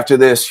 after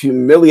this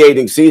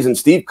humiliating season,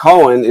 Steve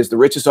Cohen is the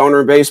richest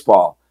owner in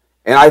baseball.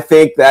 And I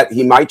think that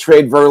he might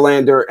trade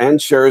Verlander and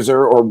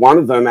Scherzer or one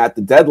of them at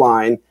the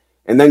deadline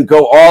and then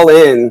go all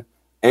in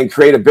and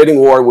create a bidding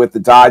war with the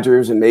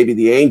Dodgers and maybe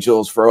the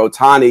Angels for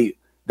Ohtani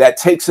that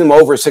takes him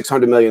over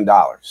 $600 million.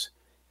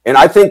 And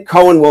I think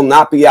Cohen will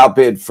not be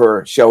outbid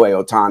for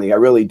Shohei Ohtani. I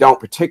really don't,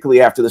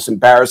 particularly after this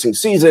embarrassing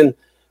season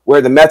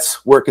where the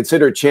Mets were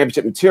considered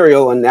championship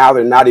material and now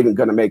they're not even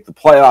going to make the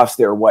playoffs.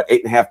 They're,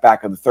 8.5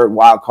 back of the third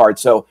wild card.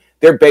 So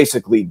they're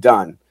basically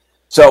done.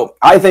 So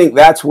I think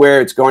that's where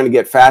it's going to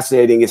get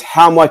fascinating is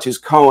how much is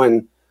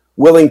Cohen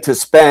willing to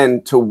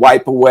spend to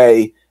wipe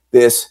away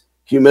this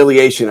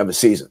humiliation of a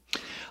season.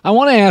 I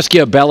want to ask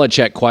you a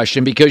Belichick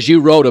question because you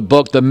wrote a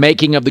book, The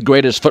Making of the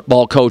Greatest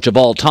Football Coach of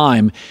All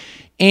Time.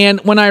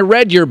 And when I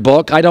read your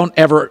book, I don't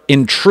ever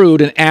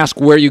intrude and ask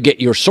where you get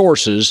your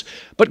sources,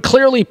 but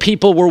clearly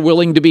people were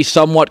willing to be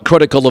somewhat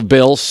critical of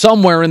Bill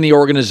somewhere in the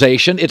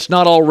organization. It's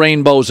not all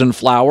rainbows and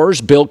flowers.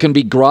 Bill can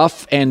be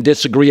gruff and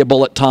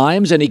disagreeable at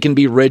times, and he can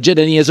be rigid,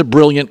 and he is a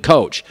brilliant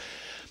coach.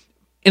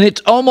 And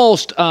it's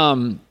almost,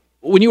 when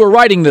you were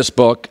writing this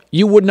book,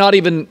 you would not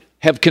even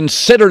have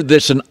considered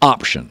this an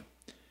option.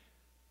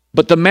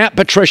 But the Matt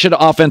Patricia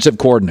offensive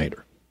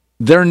coordinator,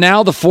 they're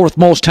now the fourth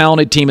most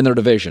talented team in their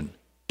division.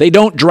 They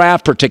don't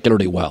draft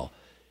particularly well.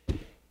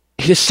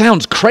 This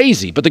sounds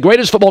crazy, but the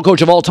greatest football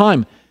coach of all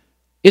time,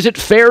 is it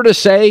fair to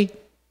say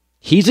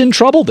he's in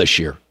trouble this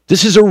year?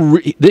 He's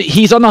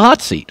on the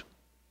hot seat.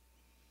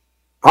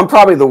 I'm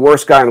probably the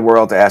worst guy in the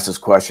world to ask this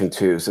question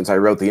to, since I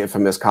wrote the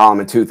infamous column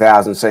in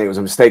 2000 saying it was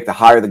a mistake to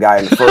hire the guy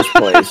in the first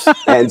place.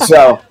 And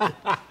so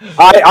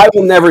I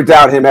will never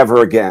doubt him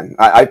ever again.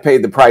 I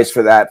paid the price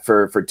for that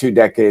for 2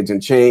 decades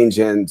and change.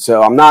 And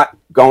so I'm not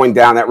going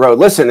down that road.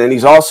 Listen, and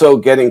he's also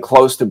getting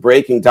close to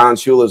breaking Don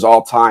Shula's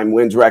all-time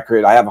wins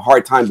record. I have a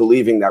hard time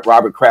believing that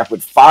Robert Kraft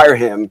would fire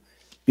him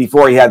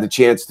before he had the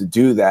chance to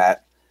do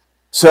that.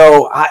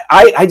 So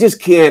I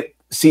just can't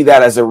see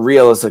that as a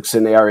realistic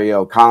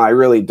scenario, Colin. I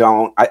really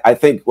don't. I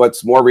think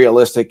what's more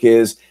realistic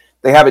is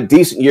they have a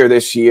decent year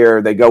this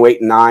year. They go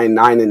 8-9,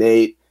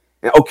 9-8.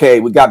 And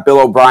okay, we got Bill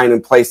O'Brien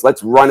in place.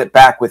 Let's run it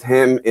back with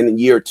him in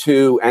year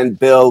 2 and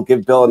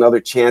give Bill another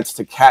chance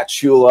to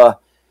catch Shula.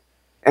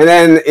 And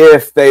then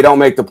if they don't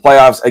make the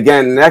playoffs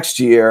again next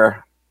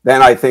year,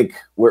 then I think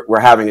we're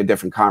having a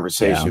different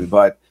conversation. Yeah.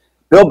 But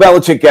Bill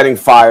Belichick getting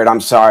fired,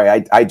 I'm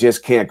sorry. I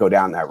just can't go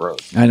down that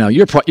road. I know.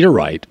 You're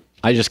right.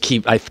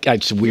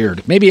 It's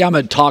weird. Maybe I'm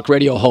a talk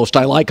radio host.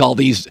 I like all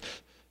these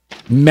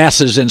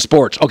messes in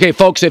sports. Okay,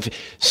 folks, if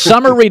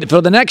summer read for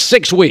the next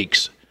 6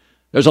 weeks,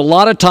 there's a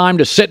lot of time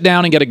to sit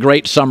down and get a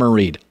great summer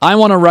read. I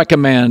want to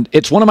recommend,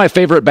 it's one of my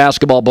favorite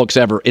basketball books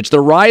ever. It's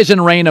The Rise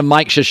and Reign of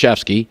Mike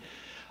Krzyzewski.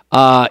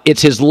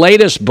 It's his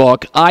latest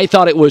book. I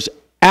thought it was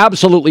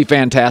absolutely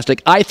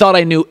fantastic. I thought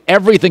I knew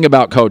everything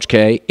about Coach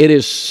K. It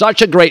is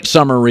such a great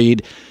summer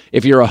read.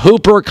 If you're a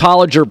hooper,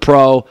 college, or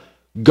pro,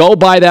 go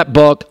buy that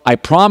book. I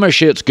promise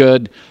you it's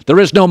good. There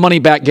is no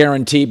money-back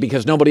guarantee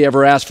because nobody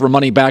ever asked for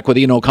money back with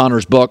Ian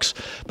O'Connor's books.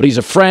 But he's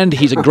a friend.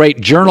 He's a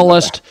great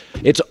journalist.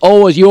 You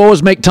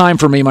always make time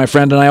for me, my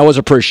friend, and I always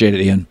appreciate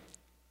it, Ian.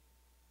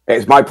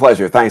 It's my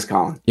pleasure. Thanks,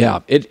 Colin. Yeah,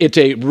 it's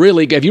a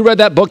really good. Have you read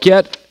that book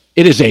yet?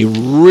 It is a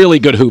really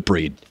good hoop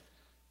read.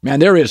 Man,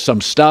 there is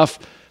some stuff.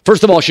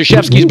 First of all,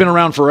 Krzyzewski's been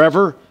around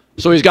forever,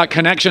 so he's got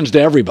connections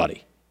to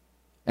everybody.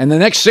 And the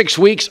next 6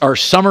 weeks are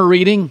summer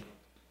reading.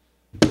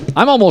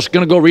 I'm almost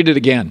going to go read it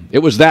again. It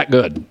was that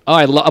good.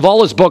 Of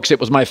all his books, it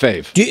was my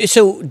fave.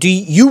 Do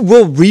you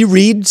will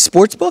reread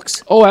sports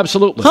books? Oh,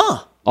 absolutely.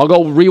 Huh. I'll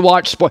go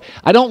rewatch sport.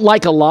 I don't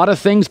like a lot of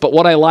things, but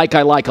what I like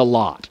a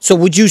lot. So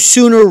would you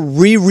sooner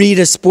reread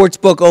a sports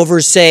book over,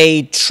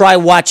 say, try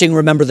watching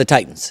Remember the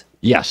Titans?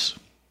 Yes.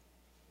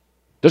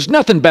 There's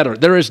nothing better.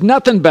 There is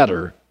nothing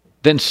better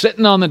than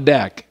sitting on the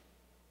deck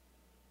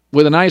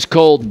with a nice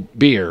cold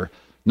beer,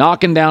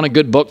 knocking down a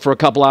good book for a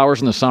couple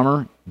hours in the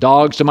summer,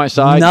 dogs to my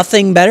side.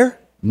 Nothing better?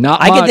 Not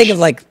much. I can think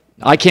of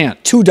I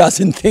can't.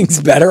 24 things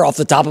better off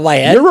the top of my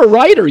head. You're a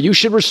writer. You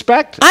should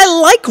respect.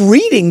 I like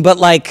reading, but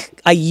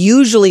I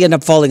usually end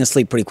up falling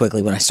asleep pretty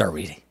quickly when I start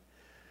reading.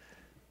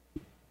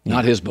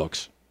 Not his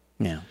books.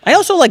 Yeah. I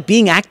also like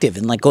being active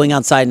and going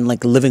outside and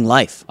living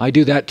life. I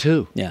do that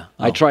too. Yeah.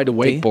 I tried to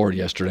wakeboard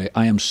yesterday.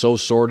 I am so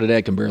sore today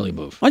I can barely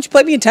move. Why don't you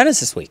play me in tennis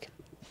this week?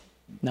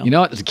 No. You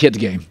know what? It's a kid's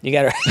game. You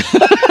got to.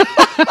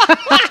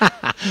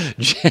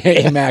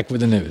 J. Mac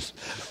with the news.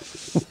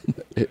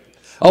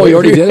 Oh, you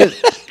already did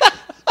it?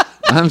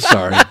 I'm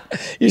sorry.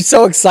 You're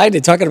so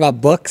excited talking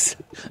about books.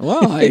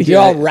 Well, You're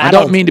all rattled.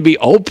 I don't mean to be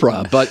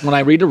Oprah, but when I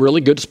read a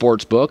really good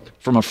sports book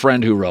from a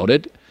friend who wrote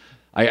it,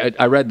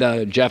 I read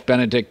the Jeff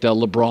Benedict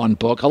LeBron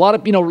book. A lot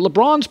of,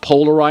 LeBron's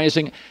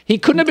polarizing. He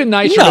couldn't have been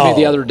nicer to me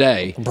the other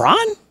day.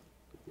 LeBron?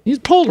 He's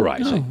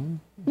polarizing.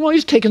 Well,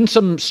 he's taken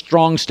some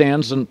strong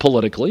stands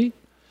politically.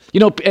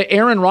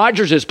 Aaron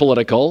Rodgers is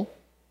political.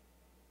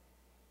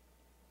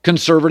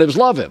 Conservatives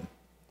love him.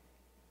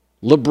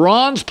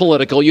 LeBron's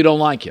political. You don't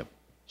like him.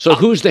 So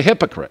who's the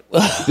hypocrite?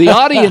 The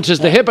audience is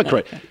the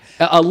hypocrite.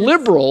 A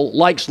liberal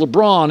likes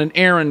LeBron and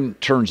Aaron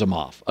turns him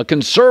off. A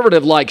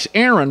conservative likes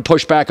Aaron,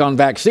 push back on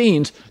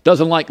vaccines,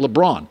 doesn't like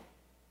LeBron.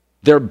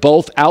 They're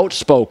both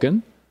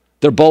outspoken.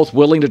 They're both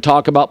willing to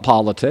talk about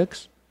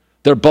politics.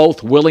 They're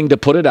both willing to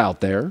put it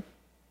out there.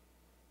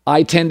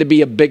 I tend to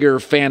be a bigger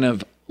fan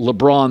of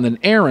LeBron than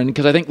Aaron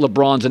because I think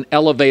LeBron's an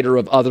elevator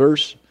of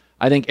others.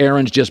 I think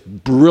Aaron's just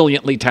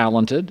brilliantly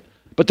talented.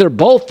 But they're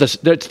both,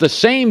 it's the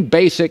same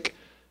basic,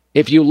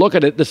 if you look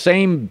at it, the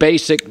same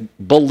basic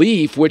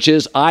belief, which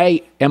is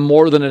I am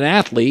more than an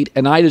athlete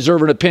and I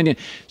deserve an opinion.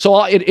 So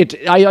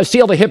I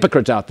see all the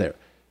hypocrites out there.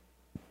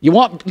 You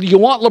want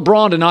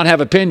LeBron to not have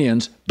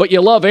opinions, but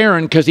you love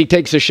Aaron because he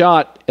takes a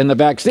shot in the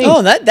vaccine.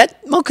 Oh, that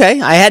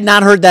okay. I had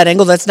not heard that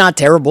angle. That's not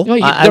terrible.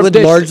 I would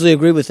largely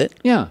agree with it.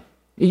 Yeah.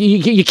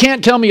 You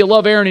can't tell me you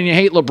love Aaron and you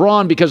hate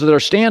LeBron because of their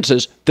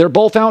stances. They're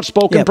both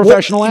outspoken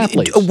professional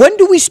athletes. When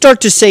do we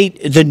start to say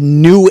the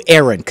new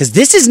Aaron? Because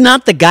this is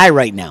not the guy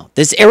right now.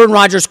 This Aaron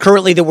Rodgers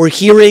currently that we're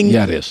hearing.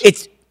 Yeah, it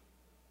is.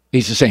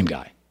 He's the same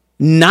guy.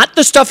 Not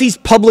the stuff he's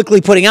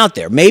publicly putting out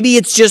there. Maybe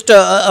it's just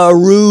a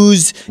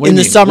ruse in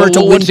the summer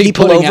to win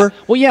people over.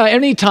 Well, yeah,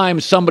 anytime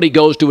somebody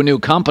goes to a new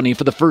company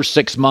for the first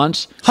 6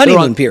 months.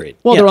 Honeymoon period.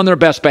 Well, they're on their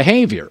best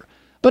behavior.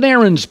 But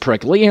Aaron's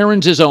prickly.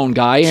 Aaron's his own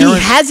guy. He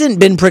hasn't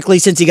been prickly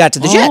since he got to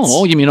the Jets.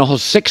 Oh, you mean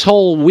 6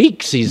 whole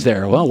weeks he's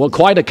there. Well,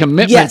 quite a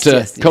commitment to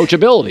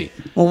coachability.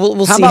 Well,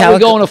 we'll how see about how we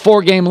go on a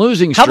 4-game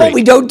losing streak? How about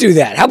we don't do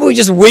that? How about we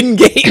just win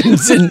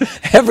games and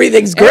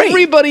everything's great?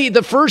 Everybody,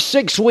 the first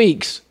 6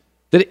 weeks,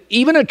 that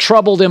even a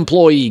troubled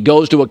employee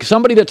goes to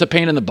somebody that's a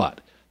pain in the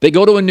butt. They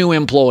go to a new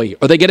employee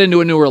or they get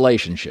into a new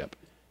relationship.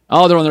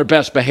 Oh, they're on their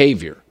best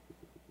behavior.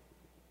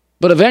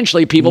 But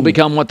eventually people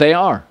become what they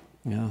are.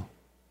 Yeah.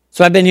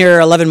 So I've been here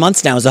 11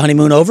 months now. Is the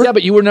honeymoon over? Yeah,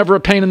 but you were never a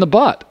pain in the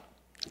butt.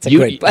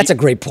 That's a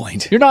great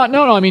point. You're not.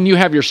 No. I mean, you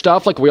have your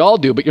stuff like we all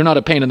do, but you're not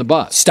a pain in the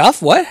butt.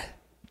 Stuff? What?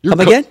 Come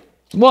again?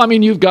 Well, I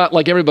mean, you've got,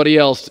 like everybody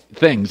else,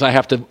 things. I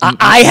have to...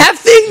 I have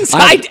things?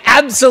 I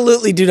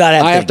absolutely do not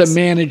have things. I have to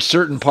manage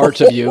certain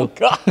parts of you. Oh,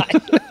 God.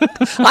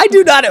 I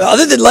do not.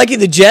 Other than liking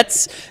the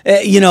Jets,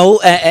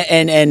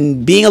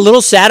 and being a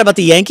little sad about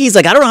the Yankees.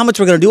 Like, I don't know how much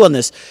we're going to do on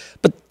this,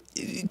 but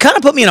it kind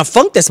of put me in a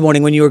funk this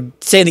morning when you were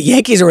saying the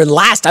Yankees are in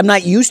last. I'm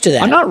not used to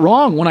that. I'm not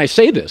wrong when I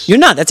say this. You're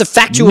not. That's a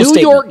factual statement.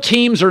 New York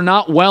teams are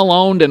not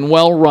well-owned and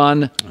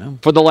well-run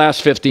for the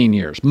last 15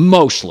 years,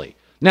 mostly.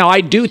 Now,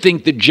 I do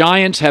think the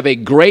Giants have a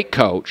great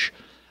coach.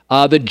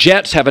 The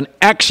Jets have an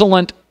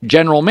excellent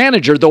general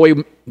manager, though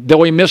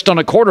he missed on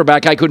a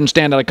quarterback I couldn't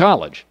stand out of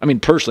college. I mean,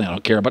 personally, I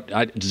don't care, but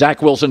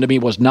Zach Wilson to me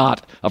was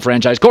not a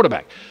franchise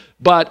quarterback.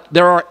 But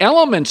there are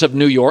elements of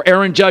New York.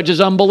 Aaron Judge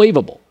is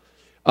unbelievable.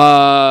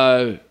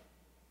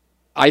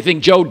 I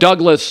think Joe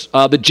Douglas,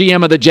 the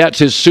GM of the Jets,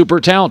 is super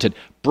talented.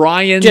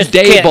 Brian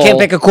Daboll can't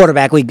pick a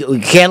quarterback. We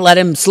can't let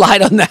him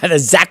slide on that.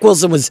 Zach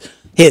Wilson was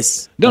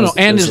his.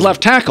 And his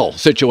left tackle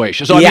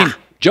situation. So, I mean,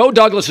 Joe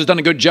Douglas has done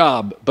a good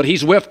job, but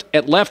he's whiffed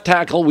at left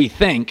tackle, we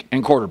think,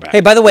 and quarterback.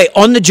 Hey, by the way,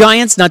 on the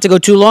Giants, not to go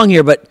too long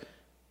here, but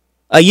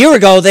a year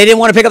ago, they didn't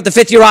want to pick up the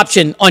fifth-year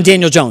option on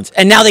Daniel Jones,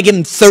 and now they give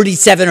him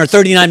 $37 or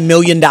 $39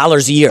 million a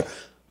year.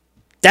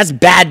 That's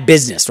bad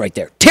business right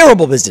there.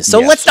 Terrible business.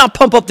 So let's not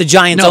pump up the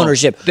Giants'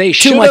 ownership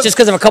too much just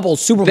because of a couple of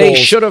Super Bowls. They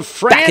should have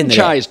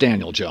franchised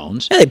Daniel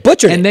Jones. Yeah, they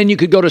butchered it. And then you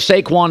could go to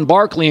Saquon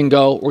Barkley and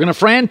go, we're going to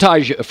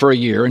franchise you for a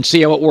year and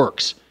see how it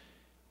works.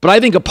 But I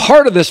think a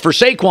part of this for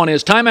Saquon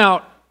is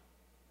timeout.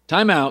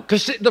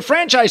 Because the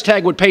franchise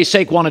tag would pay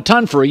Saquon a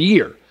ton for a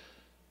year.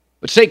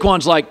 But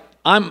Saquon's like,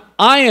 I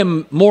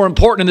am more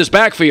important in this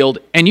backfield,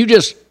 and you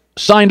just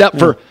signed up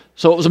for...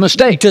 So it was a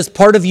mistake. Does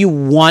part of you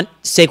want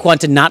Saquon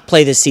to not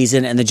play this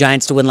season and the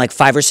Giants to win like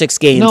 5 or 6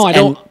 games? No, I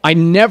don't. I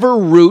never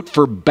root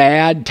for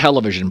bad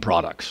television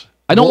products.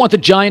 I don't want the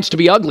Giants to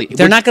be ugly.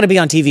 They're not going to be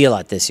on TV a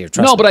lot this year,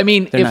 trust me. No, but I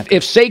mean,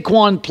 if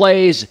Saquon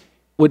plays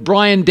with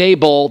Brian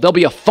Daboll, there'll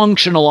be a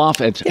functional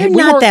offense. They're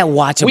not that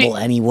watchable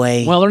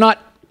anyway. Well, they're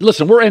not.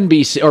 Listen, we're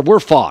NBC, or we're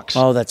Fox.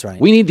 Oh, that's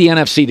right. We need the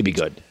NFC to be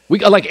good.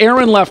 Like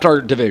Aaron left our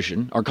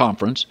division, our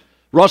conference.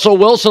 Russell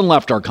Wilson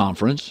left our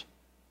conference.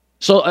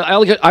 So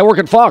I work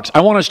at Fox.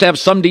 I want us to have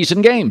some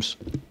decent games.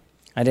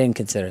 I didn't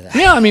consider that.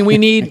 Yeah, I mean, we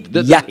need...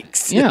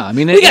 Yikes. Yeah, I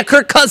mean... We got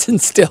Kirk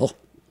Cousins still.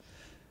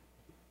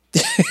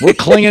 We're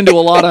clinging to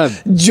a lot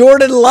of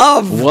Jordan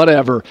Love.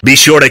 Whatever. Be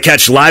sure to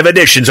catch live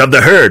editions of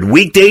The Herd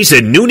weekdays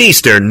at noon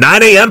Eastern,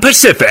 9 a.m.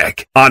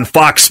 Pacific on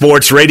Fox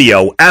Sports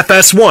Radio,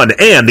 FS1,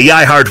 and the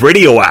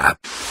iHeartRadio app.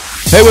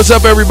 Hey, what's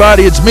up,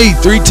 everybody? It's me,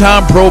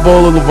 three-time Pro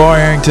Bowler LeVar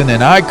Arrington,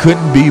 and I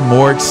couldn't be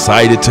more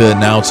excited to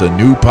announce a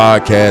new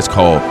podcast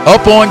called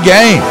Up On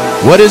Game.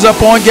 What is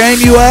Up On Game,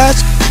 you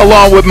ask?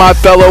 Along with my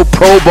fellow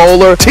Pro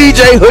Bowler,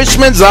 TJ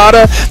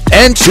Hushmanzada,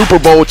 and Super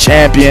Bowl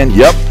champion,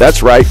 yep,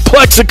 that's right,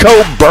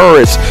 Plexico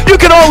Burris. You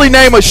can only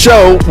name a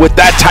show with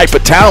that type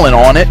of talent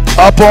on it.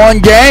 Up On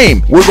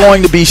Game. We're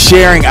going to be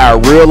sharing our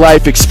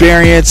real-life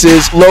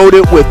experiences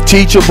loaded with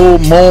teachable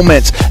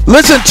moments.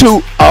 Listen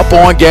to Up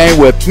On Game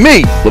with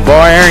me,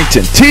 LeVar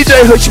Arrington,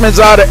 TJ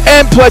Hushmanzada,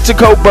 and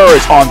Plexico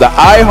Burris on the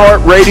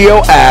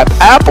iHeartRadio app,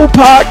 Apple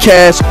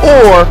Podcasts,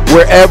 or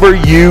wherever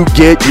you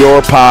get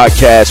your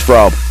podcasts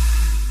from.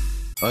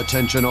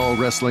 Attention all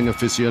wrestling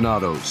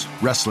aficionados.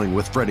 Wrestling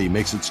with Freddie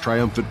makes its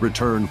triumphant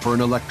return for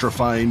an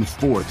electrifying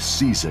 4th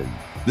season.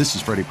 This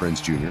is Freddie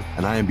Prinze Jr.,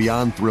 and I am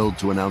beyond thrilled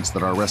to announce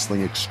that our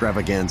wrestling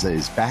extravaganza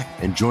is back,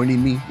 and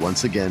joining me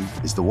once again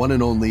is the one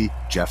and only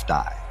Jeff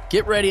Dye.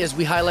 Get ready as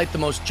we highlight the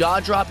most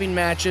jaw-dropping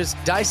matches,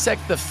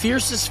 dissect the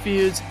fiercest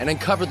feuds, and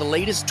uncover the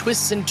latest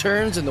twists and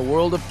turns in the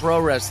world of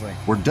pro wrestling.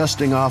 We're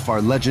dusting off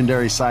our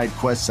legendary side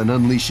quests and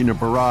unleashing a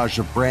barrage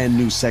of brand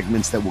new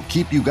segments that will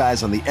keep you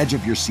guys on the edge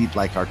of your seat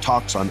like our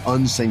talks on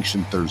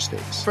Unsanctioned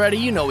Thursdays. Freddie,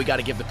 you know we got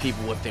to give the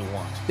people what they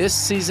want. This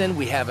season,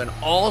 we have an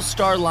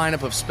all-star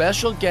lineup of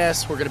special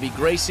guests who are going to be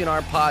gracing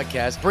our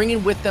podcast,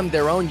 bringing with them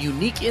their own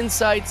unique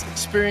insights,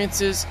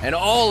 experiences, and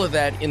all of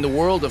that in the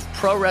world of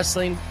pro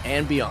wrestling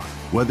and beyond.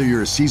 Whether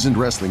you're a seasoned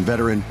wrestling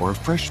veteran or a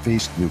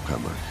fresh-faced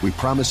newcomer, we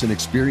promise an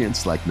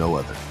experience like no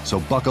other.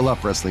 So buckle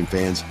up, wrestling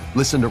fans.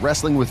 Listen to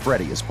Wrestling with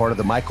Freddie as part of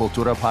the My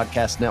Cultura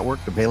Podcast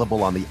Network,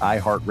 available on the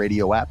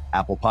iHeartRadio app,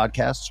 Apple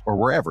Podcasts, or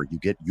wherever you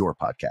get your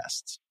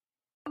podcasts.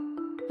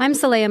 I'm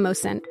Saleha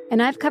Mohsen,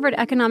 and I've covered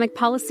economic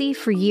policy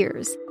for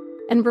years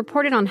and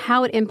reported on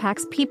how it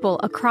impacts people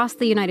across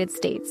the United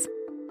States.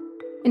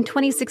 In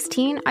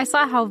 2016, I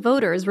saw how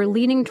voters were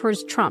leaning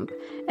towards Trump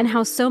and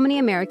how so many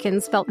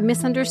Americans felt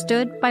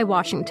misunderstood by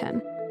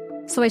Washington.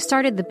 So I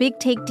started the Big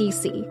Take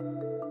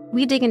DC.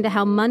 We dig into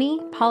how money,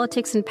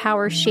 politics, and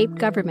power shape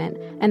government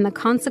and the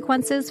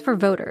consequences for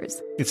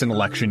voters. It's an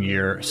election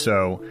year,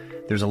 so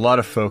there's a lot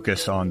of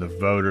focus on the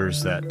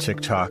voters that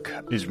TikTok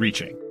is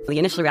reaching. The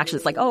initial reaction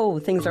is like, oh,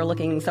 things are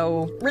looking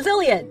so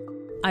resilient.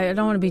 I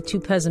don't want to be too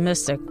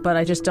pessimistic, but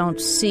I just don't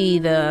see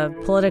the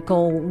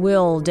political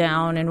will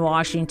down in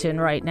Washington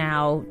right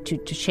now to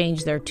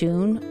change their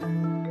tune.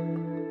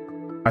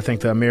 I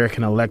think the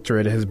American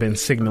electorate has been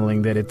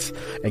signaling that it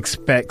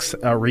expects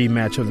a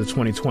rematch of the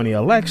 2020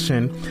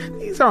 election.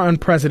 These are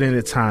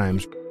unprecedented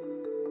times.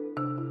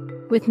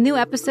 With new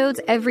episodes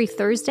every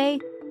Thursday,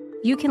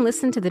 you can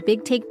listen to the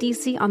Big Take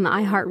DC on the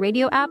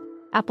iHeartRadio app,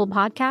 Apple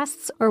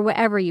Podcasts, or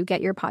wherever you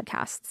get your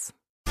podcasts.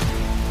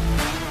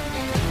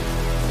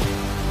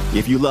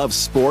 If you love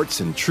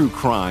sports and true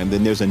crime,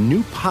 then there's a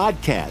new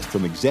podcast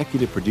from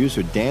executive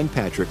producer Dan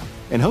Patrick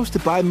and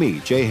hosted by me,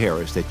 Jay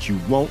Harris, that you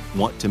won't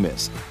want to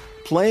miss.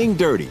 Playing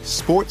Dirty: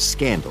 Sports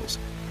Scandals.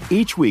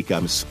 Each week,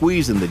 I'm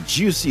squeezing the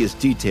juiciest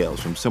details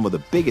from some of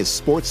the biggest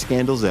sports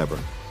scandals ever.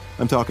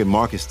 I'm talking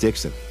Marcus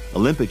Dixon,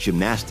 Olympic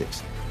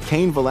gymnastics,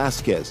 Cain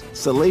Velasquez,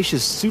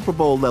 salacious Super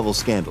Bowl-level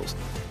scandals.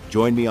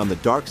 Join me on the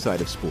dark side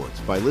of sports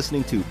by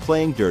listening to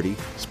Playing Dirty: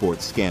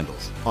 Sports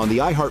Scandals on the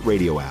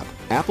iHeartRadio app,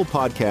 Apple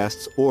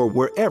Podcasts, or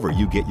wherever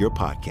you get your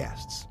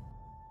podcasts.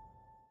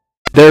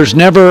 There's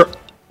never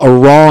a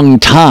wrong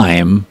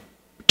time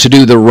to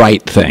do the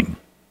right thing,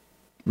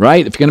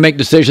 right? If you're going to make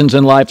decisions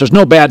in life, there's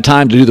no bad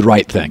time to do the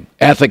right thing,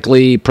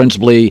 ethically,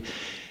 principally.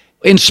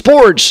 In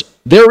sports,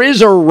 there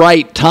is a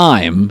right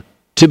time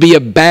to be a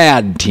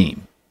bad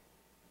team.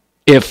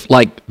 If,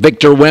 like,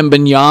 Victor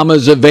Wembanyama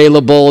is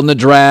available in the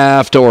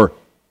draft or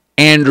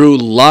Andrew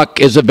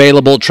Luck is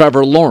available,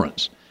 Trevor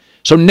Lawrence.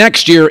 So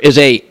next year is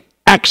a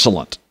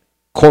excellent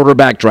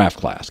quarterback draft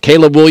class.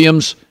 Caleb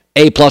Williams,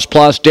 A++,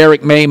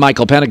 Derek May,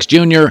 Michael Penix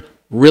Jr.,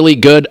 really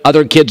good.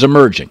 Other kids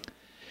emerging.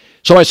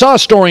 So I saw a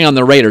story on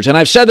the Raiders, and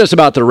I've said this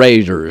about the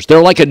Raiders.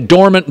 They're like a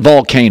dormant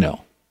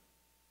volcano.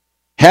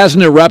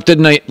 Hasn't erupted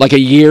in like a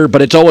year,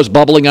 but it's always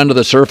bubbling under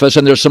the surface,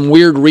 and there's some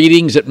weird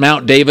readings at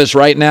Mount Davis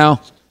right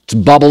now. It's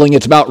bubbling.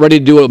 It's about ready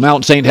to do it at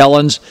Mount St.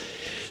 Helens.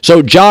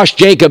 So Josh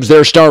Jacobs,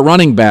 their star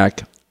running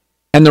back,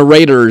 and the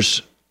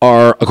Raiders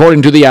are,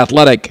 according to The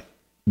Athletic,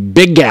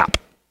 big gap.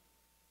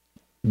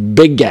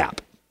 Big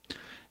gap.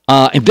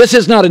 And this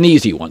is not an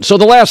easy one. So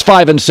the last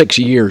 5 and 6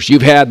 years,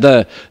 you've had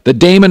the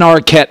Damon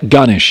Arquette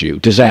gun issue,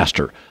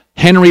 disaster.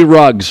 Henry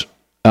Ruggs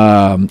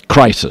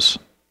crisis.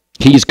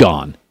 He's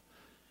gone.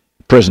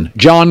 Prison.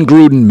 John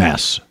Gruden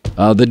mess.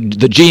 The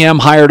GM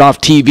hired off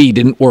TV,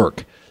 didn't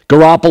work.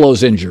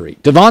 Garoppolo's injury.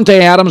 Devontae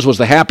Adams was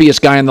the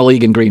happiest guy in the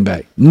league in Green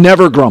Bay.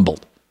 Never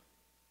grumbled.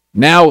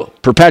 Now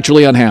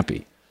perpetually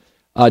unhappy.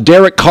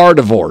 Derek Carr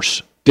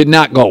divorce. Did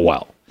not go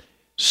well.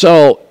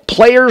 So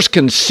players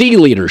can see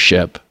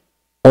leadership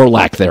or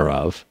lack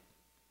thereof.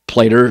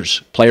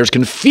 Players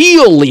can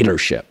feel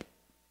leadership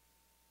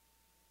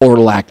or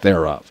lack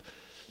thereof.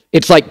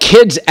 It's like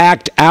kids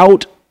act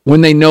out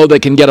when they know they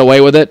can get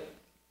away with it.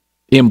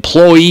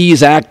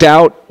 Employees act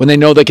out when they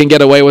know they can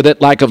get away with it,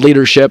 lack of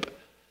leadership.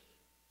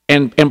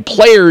 And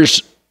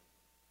players,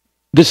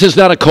 this is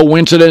not a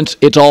coincidence.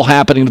 It's all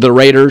happening to the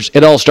Raiders.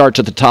 It all starts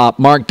at the top.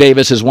 Mark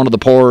Davis is one of the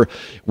poor,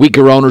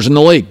 weaker owners in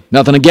the league.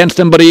 Nothing against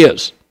him, but he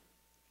is.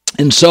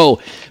 And so,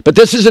 but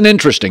this is an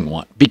interesting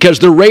one because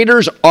the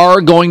Raiders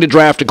are going to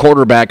draft a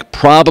quarterback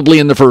probably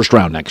in the first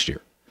round next year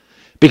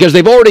because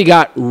they've already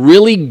got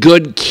really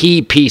good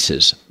key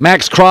pieces.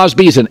 Max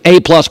Crosby's an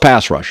A-plus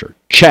pass rusher.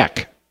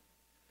 Check.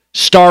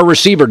 Star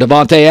receiver,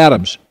 Devontae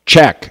Adams.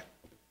 Check.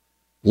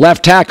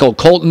 Left tackle,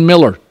 Colton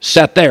Miller.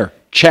 Set there.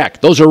 Check.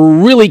 Those are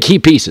really key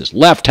pieces.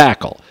 Left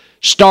tackle.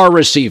 Star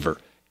receiver.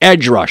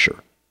 Edge rusher.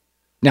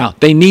 Now,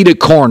 they need a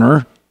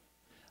corner,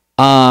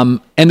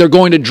 and they're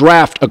going to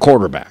draft a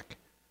quarterback.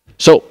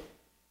 So,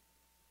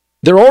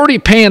 they're already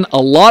paying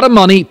a lot of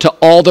money to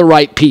all the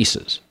right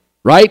pieces,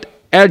 right?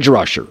 Edge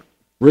rusher.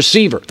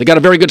 Receiver. They got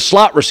a very good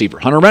slot receiver,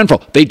 Hunter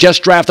Renfrow. They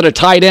just drafted a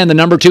tight end, the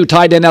number 2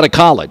 tight end out of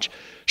college.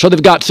 So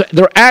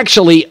they're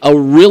actually a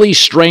really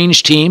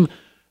strange team.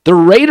 The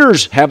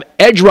Raiders have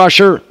edge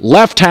rusher,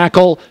 left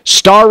tackle,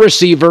 star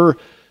receiver,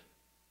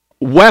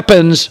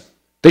 weapons.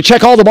 They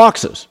check all the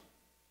boxes.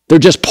 They're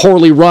just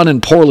poorly run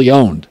and poorly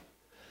owned.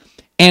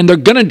 And they're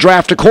going to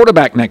draft a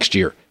quarterback next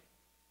year.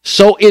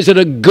 So is it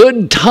a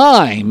good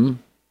time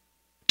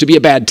to be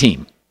a bad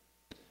team?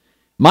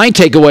 My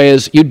takeaway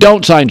is you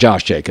don't sign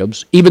Josh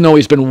Jacobs, even though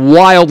he's been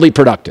wildly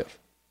productive.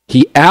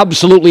 He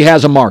absolutely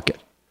has a market.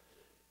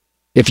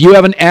 If you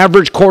have an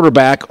average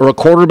quarterback or a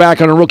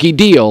quarterback on a rookie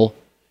deal,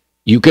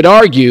 you could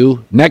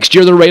argue next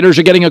year the Raiders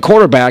are getting a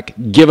quarterback,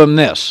 give them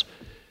this.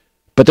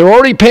 But they're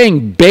already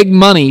paying big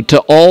money to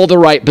all the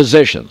right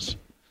positions.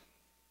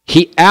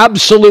 He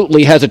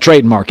absolutely has a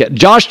trade market.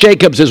 Josh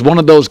Jacobs is one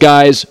of those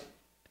guys.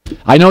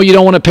 I know you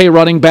don't want to pay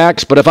running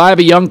backs, but if I have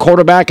a young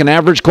quarterback, an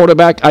average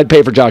quarterback, I'd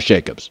pay for Josh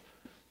Jacobs.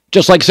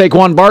 Just like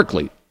Saquon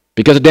Barkley.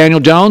 Because of Daniel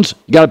Jones,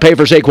 you got to pay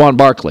for Saquon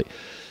Barkley.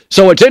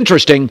 So it's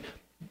interesting.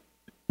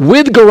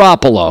 With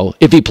Garoppolo,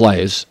 if he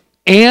plays,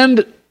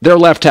 and their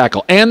left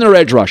tackle, and their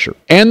edge rusher,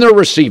 and their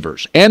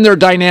receivers, and their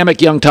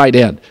dynamic young tight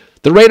end,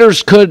 the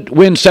Raiders could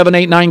win 7,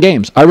 8, 9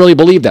 games. I really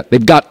believe that.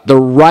 They've got the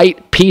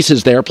right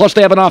pieces there. Plus,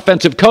 they have an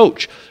offensive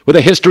coach with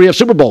a history of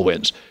Super Bowl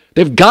wins.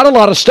 They've got a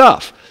lot of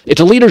stuff.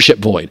 It's a leadership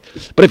void.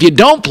 But if you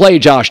don't play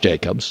Josh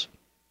Jacobs,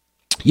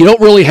 you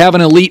don't really have an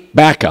elite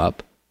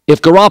backup.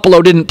 If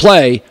Garoppolo didn't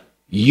play,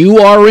 you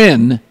are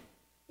in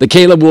the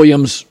Caleb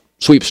Williams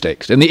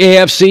sweepstakes. In the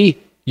AFC,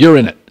 you're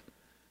in it.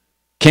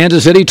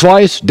 Kansas City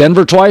twice,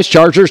 Denver twice,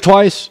 Chargers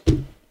twice.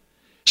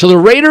 So the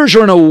Raiders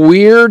are in a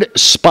weird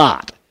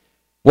spot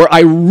where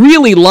I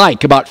really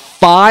like about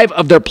 5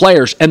 of their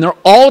players, and they're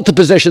all at the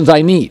positions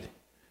I need.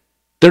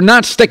 They're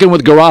not sticking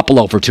with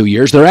Garoppolo for 2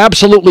 years. They're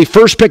absolutely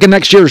first pick in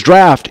next year's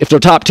draft, if they're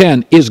top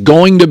 10, is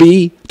going to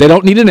be, they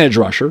don't need an edge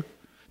rusher.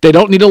 They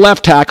don't need a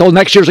left tackle.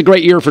 Next year's a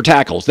great year for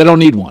tackles. They don't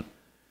need one.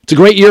 It's a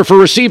great year for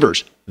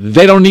receivers.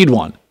 They don't need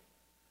one.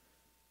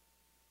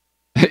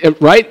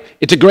 Right?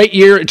 It's a great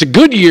year. It's a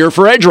good year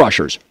for edge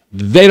rushers.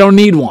 They don't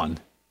need one.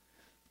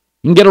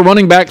 You can get a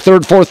running back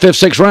 3rd, 4th,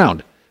 5th, 6th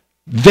round.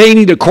 They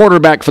need a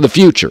quarterback for the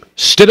future.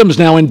 Stidham's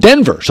now in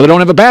Denver, so they don't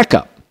have a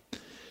backup.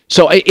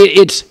 So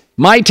it's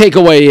my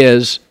takeaway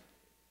is,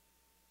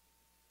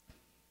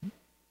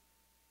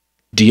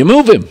 do you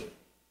move him?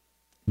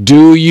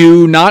 Do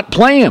you not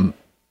play him?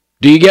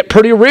 Do you get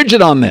pretty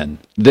rigid on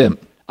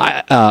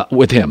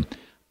with him?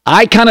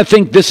 I kind of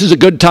think this is a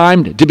good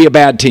time to be a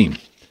bad team.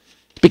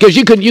 Because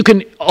you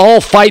can all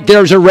fight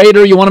there as a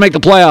Raider. You want to make the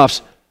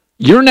playoffs.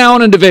 You're now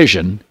in a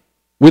division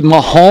with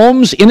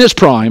Mahomes in his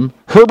prime,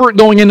 Herbert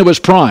going into his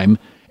prime,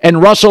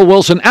 and Russell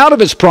Wilson out of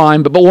his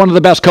prime, but one of the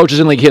best coaches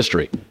in league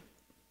history.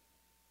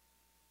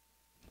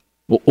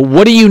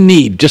 What do you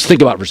need? Just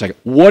think about it for a second.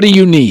 What do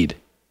you need?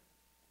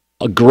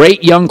 A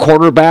great young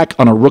quarterback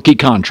on a rookie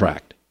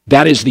contract.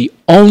 That is the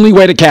only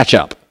way to catch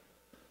up.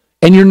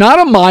 And you're not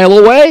a mile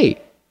away.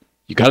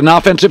 You got an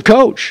offensive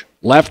coach,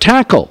 left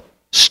tackle,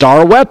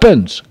 star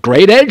weapons,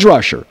 great edge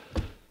rusher.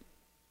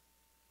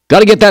 Got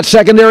to get that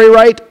secondary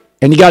right,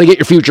 and you got to get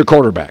your future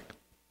quarterback.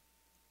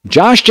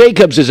 Josh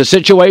Jacobs is a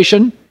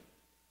situation,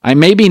 I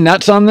may be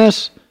nuts on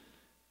this,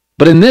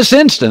 but in this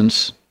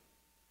instance,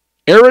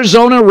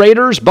 Arizona,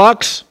 Raiders,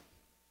 Bucks,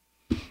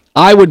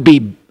 I would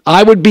be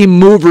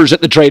movers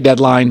at the trade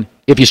deadline.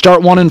 If you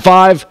start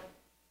 1-5,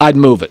 I'd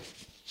move it.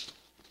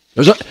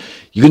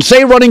 You can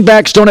say running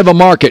backs don't have a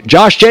market.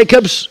 Josh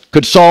Jacobs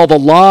could solve a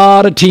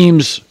lot of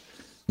teams'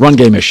 run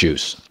game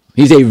issues.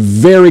 He's a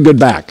very good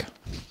back.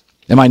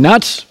 Am I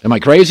nuts? Am I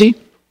crazy?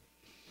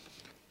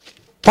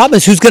 Problem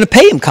is, who's going to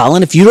pay him,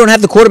 Colin? If you don't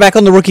have the quarterback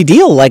on the rookie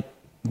deal, why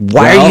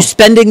are you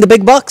spending the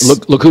big bucks?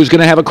 Look who's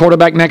going to have a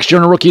quarterback next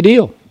year on a rookie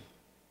deal.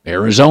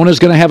 Arizona's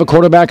going to have a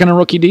quarterback on a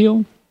rookie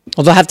deal.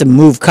 Well, they'll have to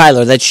move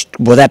Kyler.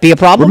 Will that be a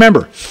problem?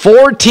 Remember,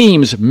 4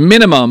 teams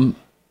minimum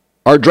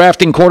are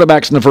drafting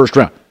quarterbacks in the first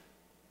round.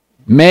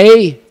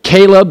 May,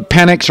 Caleb,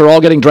 Penix are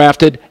all getting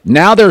drafted.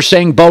 Now they're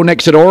saying Bo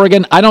Nix at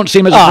Oregon. I don't see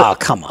him as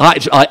come on.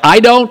 I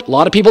don't. A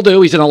lot of people do.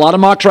 He's in a lot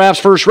of mock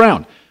drafts first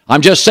round.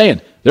 I'm just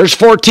saying. There's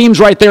 4 teams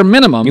right there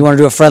minimum. You want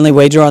to do a friendly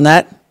wager on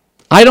that?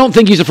 I don't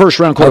think he's a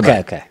first-round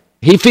quarterback. Okay.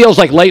 He feels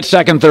like late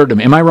second, third to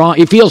me. Am I wrong?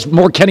 He feels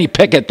more Kenny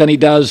Pickett than he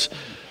does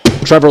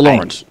Trevor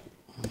Lawrence.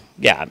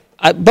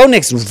 Bo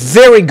Nix,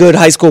 very good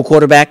high school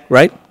quarterback,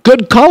 right?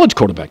 Good college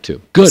quarterback,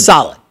 too. Good.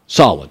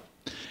 Solid.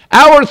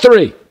 Hour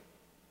 3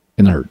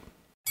 in the herd.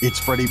 It's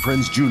Freddie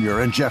Prinze Jr.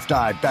 and Jeff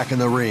Dye back in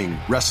the ring.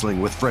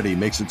 Wrestling with Freddie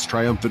makes its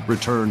triumphant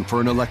return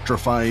for an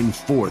electrifying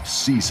 4th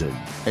season.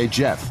 Hey,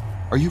 Jeff,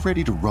 are you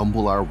ready to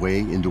rumble our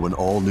way into an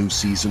all-new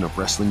season of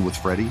Wrestling with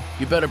Freddie?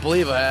 You better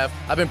believe I have.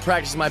 I've been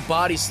practicing my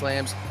body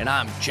slams, and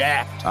I'm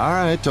jacked. All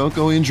right, don't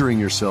go injuring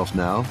yourself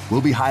now.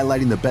 We'll be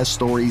highlighting the best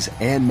stories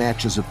and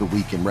matches of the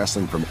week in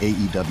wrestling from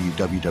AEW,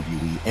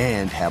 WWE,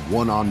 and have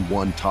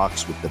one-on-one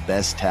talks with the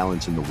best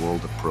talents in the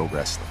world of pro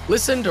wrestling.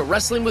 Listen to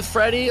Wrestling with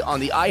Freddie on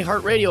the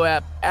iHeartRadio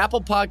app,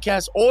 Apple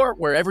Podcasts, or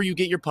wherever you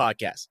get your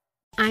podcasts.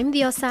 I'm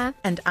Diosa.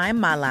 And I'm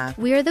Mala.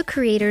 We are the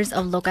creators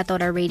of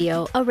Locatora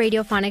Radio, a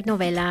radiophonic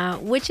novela,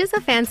 which is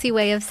a fancy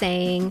way of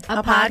saying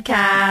a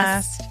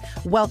podcast.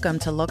 Welcome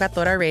to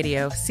Locatora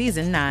Radio,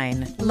 Season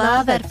 9.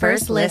 Love at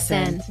first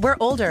listen. We're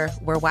older,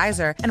 we're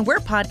wiser, and we're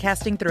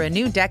podcasting through a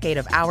new decade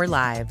of our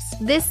lives.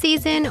 This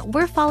season,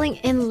 we're falling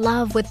in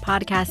love with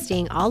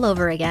podcasting all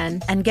over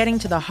again. And getting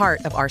to the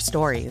heart of our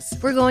stories.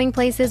 We're going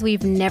places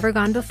we've never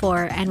gone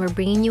before, and we're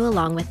bringing you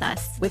along with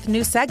us. With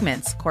new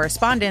segments,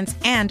 correspondence,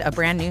 and a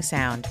brand new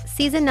sound.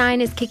 Season 9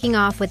 is kicking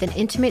off with an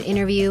intimate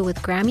interview with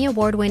Grammy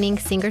Award-winning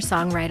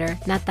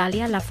singer-songwriter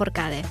Natalia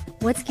Lafourcade.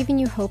 What's giving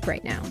you hope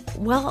right now?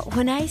 Well,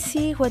 when I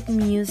see what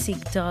music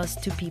does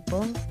to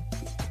people,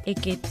 it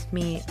gives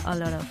me a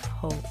lot of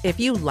hope. If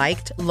you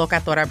liked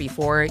Locatora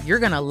before, you're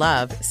going to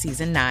love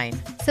Season 9.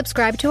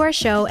 Subscribe to our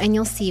show and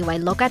you'll see why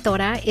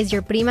Locatora is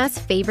your prima's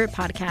favorite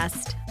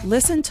podcast.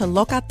 Listen to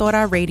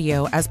Locatora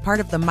Radio as part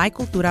of the My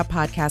Cultura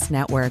Podcast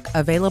Network,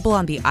 available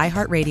on the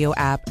iHeartRadio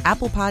app,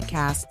 Apple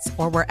Podcasts,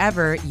 or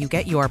wherever you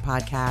get your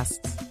podcasts.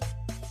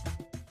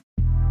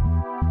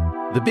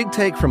 The Big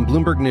Take from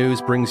Bloomberg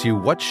News brings you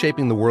what's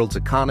shaping the world's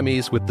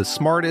economies with the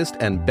smartest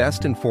and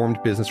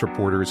best-informed business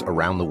reporters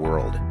around the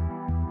world.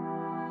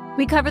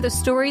 We cover the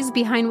stories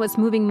behind what's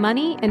moving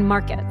money and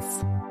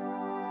markets,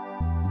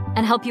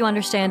 and help you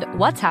understand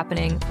what's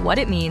happening, what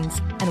it means,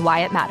 and why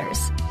it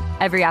matters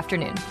every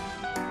afternoon.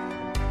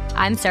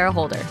 I'm Sarah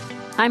Holder.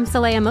 I'm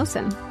Saleha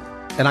Mohsen.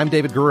 And I'm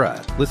David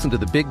Gura. Listen to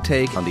The Big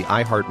Take on the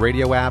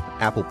iHeartRadio app,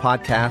 Apple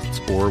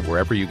Podcasts, or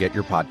wherever you get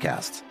your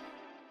podcasts.